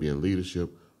who are going to be in leadership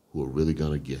who are really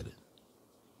going to get it.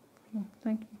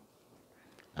 Thank you.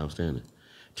 Outstanding.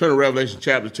 Turn to Revelation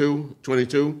chapter 2,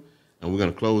 22, and we're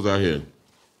going to close out here. I'm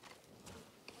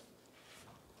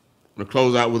going to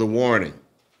close out with a warning.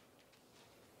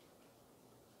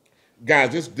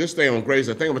 Guys, this thing on grace,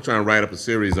 I think I'm going to try and write up a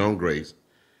series on grace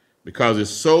because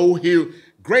it's so huge.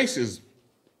 Grace is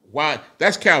why,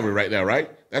 that's Calvary right there, right?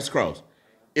 That's cross.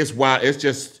 It's why, it's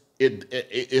just,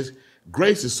 it's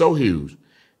grace is so huge,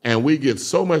 and we get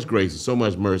so much grace and so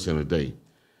much mercy in a day.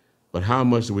 But how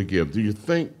much do we give? Do you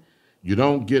think you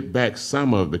don't get back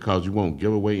some of it because you won't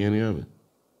give away any of it?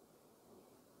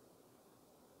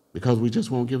 Because we just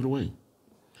won't give it away.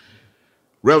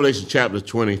 Revelation chapter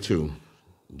 22.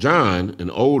 John,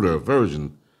 an older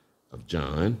version of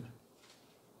John,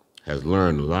 has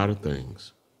learned a lot of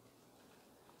things.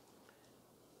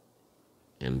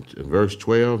 And in verse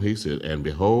 12, he said, and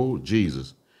behold,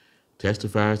 Jesus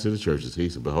testifies to the churches. He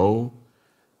said, behold,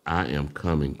 I am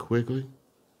coming quickly,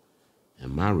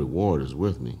 and my reward is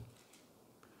with me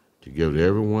to give to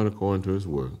everyone according to his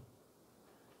work.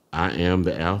 I am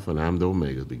the Alpha and I'm the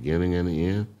Omega, the beginning and the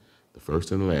end, the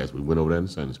first and the last. We went over that in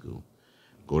Sunday school.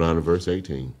 Go down to verse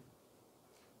 18.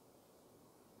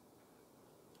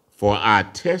 For I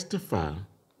testify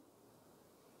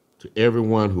to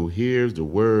everyone who hears the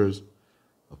words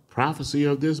of prophecy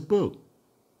of this book.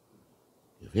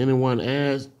 If anyone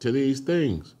adds to these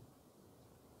things,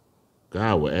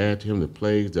 God will add to him the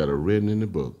plagues that are written in the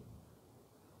book.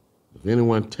 If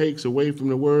anyone takes away from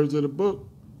the words of the book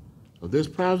of this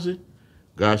prophecy,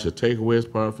 God shall take away his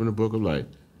part from the book of life,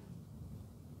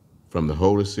 from the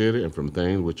holy city and from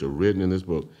things which are written in this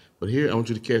book. But here I want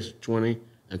you to catch 20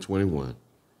 and 21.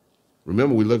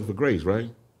 Remember, we're looking for grace, right?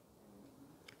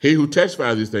 He who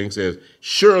testifies these things says,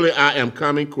 surely I am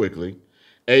coming quickly.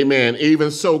 Amen.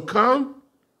 Even so come,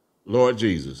 Lord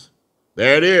Jesus.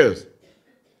 There it is.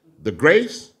 The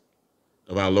grace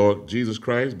of our Lord Jesus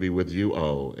Christ be with you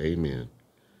all. Amen.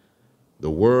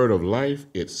 The word of life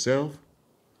itself,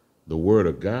 the word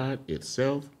of God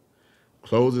itself,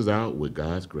 closes out with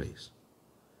God's grace.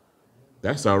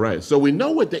 That's all right. So we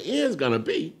know what the end's going to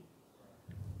be.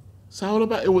 It's all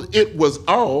about, it was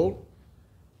all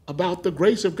about the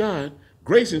grace of God.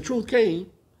 Grace and truth came.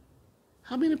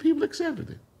 How many people accepted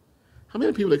it? How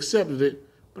many people accepted it,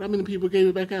 but how many people gave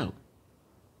it back out?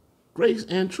 Grace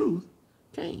and truth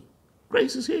came.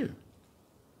 Grace is here.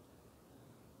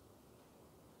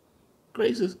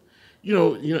 Grace is,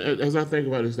 as I think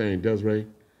about this thing, Desiree,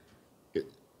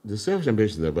 the selfish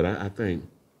ambition is there, but I think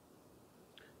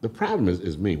the problem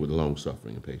is me with the long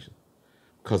suffering and patience,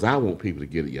 because I want people to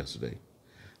get it yesterday.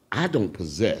 I don't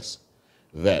possess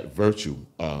that virtue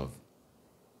of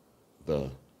the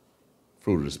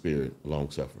fruit of the Spirit,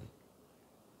 long suffering.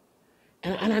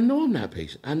 And I know I'm not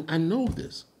patient. I know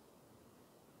this.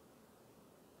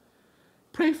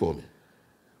 Pray for me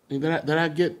that I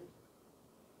get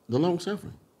the long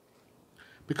suffering.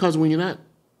 Because when you're not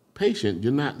patient,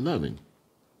 you're not loving.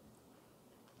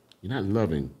 You're not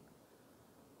loving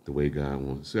the way God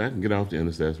wants. So I can get off the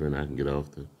intercessor and I can get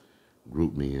off the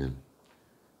group me in,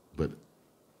 but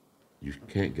you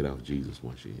can't get off Jesus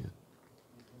once you're in.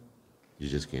 You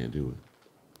just can't do it.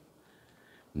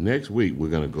 Next week, we're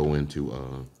going to go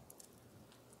into,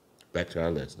 back to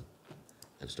our lesson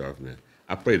and start from there.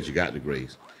 I pray that you got the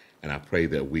grace, and I pray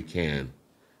that we can,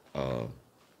 I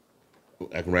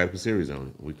can write up a series on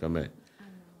it when we come back.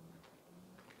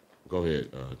 Go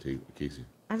ahead, Kesey.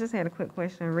 I just had a quick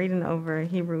question. Reading over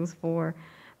Hebrews 4,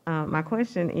 my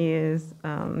question is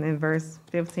in verse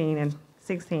 15 and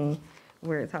 16,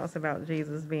 where it talks about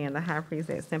Jesus being the high priest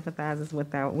that sympathizes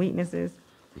with our weaknesses.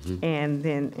 And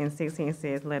then in 16 it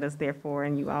says, let us therefore,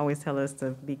 and you always tell us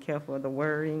to be careful of the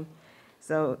wording.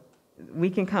 So we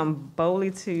can come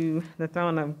boldly to the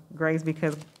throne of grace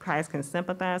because Christ can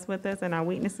sympathize with us and our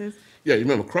weaknesses. Yeah, you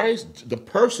remember Christ, the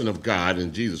person of God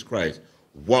in Jesus Christ,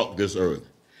 walked this earth.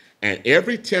 And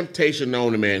every temptation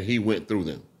known to man, he went through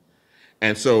them.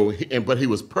 And so, but he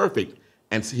was perfect,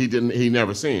 and he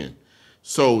never sinned.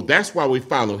 So that's why we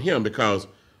follow him, because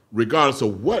regardless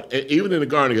of what, even in the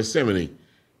Garden of Gethsemane,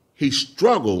 he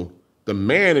struggled, the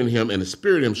man in him and the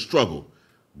spirit in him struggled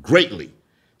greatly.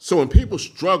 So when people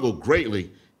struggle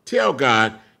greatly, tell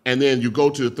God, and then you go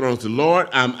to the throne and say, Lord,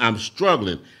 I'm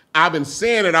struggling. I've been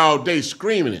saying it all day,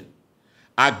 screaming it.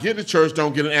 I get to church,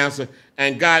 don't get an answer,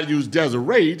 and God used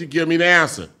Desiree to give me the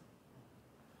answer.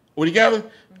 We together?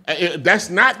 That's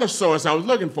not the source I was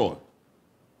looking for.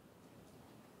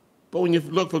 But when you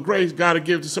look for grace, God will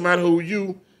give it to somebody who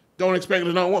you don't expect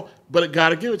or don't want, but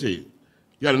God will give it to you.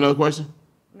 You got another question?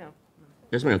 No.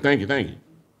 Yes, ma'am. Thank you. Thank you.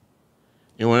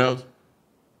 Anyone else?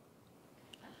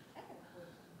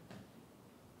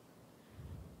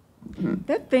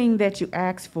 That thing that you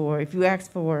ask for, if you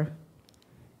ask for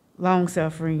long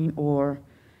suffering or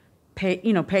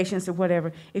patience or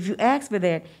whatever, if you ask for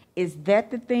that, is that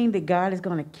the thing that God is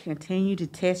going to continue to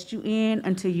test you in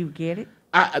until you get it?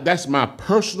 That's my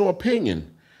personal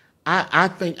opinion. I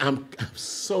think I'm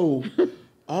so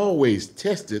always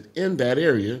tested in that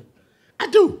area. I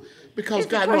do, because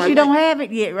God knows you don't have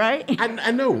it yet, right?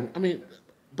 I know. I mean,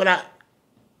 but I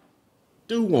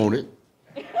do want it.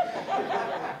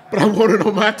 But I want it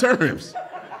on my terms.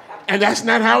 And that's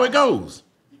not how it goes.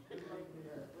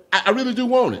 I really do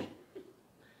want it.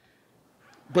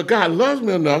 But God loves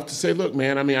me enough to say, look,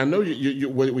 man, I mean, I know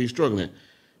where you're struggling.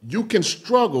 You can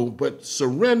struggle, but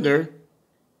surrender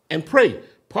and pray.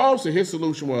 Paul said his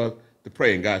solution was to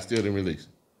pray, and God still didn't release it.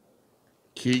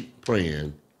 Keep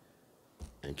praying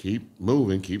and keep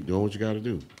moving, keep doing what you got to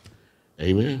do.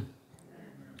 Amen.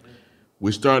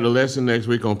 We start the lesson next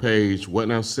week on page, what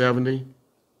now, 70?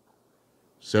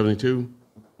 72?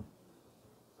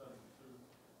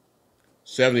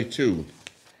 72.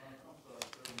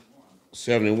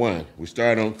 71. We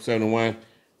start on 71.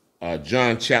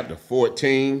 John chapter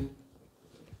 14,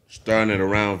 starting at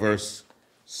around verse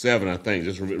 7, I think.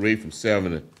 Just read from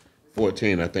 7 to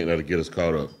 14. I think that'll get us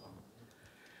caught up.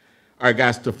 All right,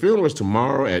 guys, the funeral is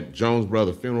tomorrow at Jones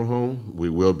Brothers Funeral Home. We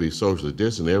will be socially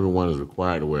distant. Everyone is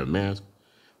required to wear a mask.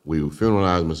 We will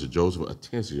funeralize Mr. Joseph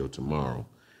Atencio tomorrow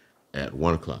at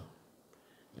 1 o'clock.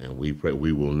 And we pray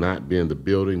we will not be in the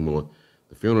building. More,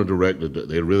 the funeral director,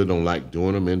 they really don't like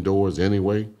doing them indoors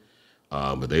anyway.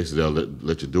 But they said they'll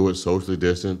let you do it socially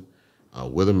distant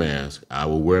with a mask. I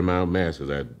will wear my mask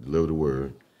because I deliver the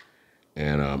word.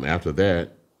 And after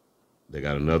that, they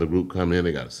got another group coming in.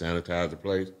 They got to sanitize the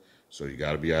place. So you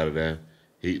got to be out of that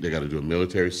heat. They got to do a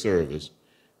military service.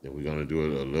 Then we're going to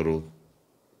do a little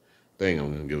thing.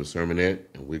 I'm going to give a sermonette,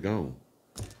 and we're gone.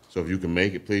 So if you can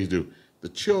make it, please do. The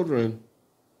children,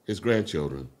 his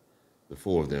grandchildren, the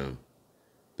 4 of them,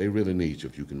 they really need you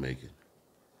if you can make it.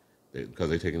 Because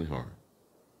they're taking it hard.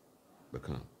 But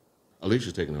come.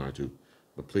 Alicia's taking it hard too.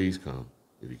 But please come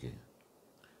if you can.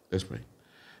 Let's pray.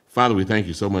 Father, we thank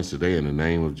you so much today in the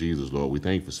name of Jesus, Lord. We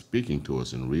thank you for speaking to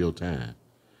us in real time.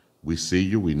 We see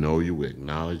you, we know you, we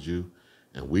acknowledge you,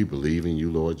 and we believe in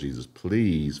you, Lord Jesus.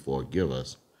 Please forgive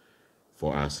us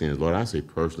for our sins. Lord, I say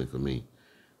personally for me,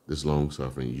 this long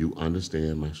suffering, you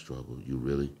understand my struggle. You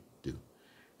really do.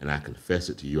 And I confess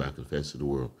it to you. I confess it to the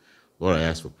world. Lord, I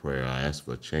ask for prayer. I ask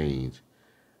for a change,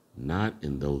 not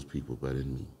in those people, but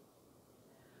in me.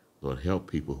 Lord, help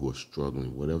people who are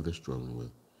struggling, whatever they're struggling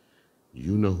with.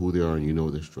 You know who they are and you know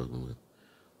what they're struggling with.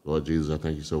 Lord Jesus, I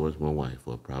thank you so much for my wife,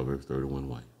 for a Proverbs 31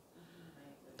 wife.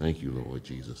 Thank you, Lord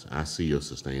Jesus. I see your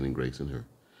sustaining grace in her.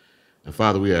 And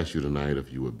Father, we ask you tonight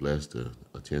if you would bless the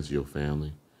Atencio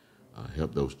family.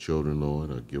 Help those children,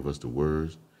 Lord. Give us the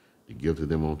words to give to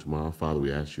them on tomorrow. Father,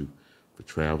 we ask you for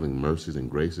traveling mercies and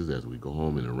graces as we go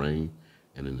home in the rain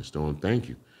and in the storm. Thank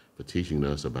you for teaching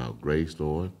us about grace,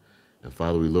 Lord. And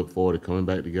Father, we look forward to coming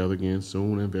back together again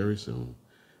soon and very soon.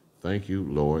 Thank you,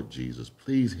 Lord Jesus.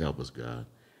 Please help us, God.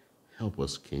 Help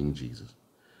us, King Jesus.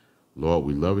 Lord,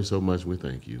 we love you so much. We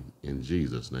thank you. In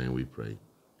Jesus' name we pray.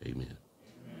 Amen.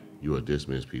 You are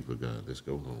dismissed, people of God. Let's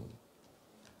go home.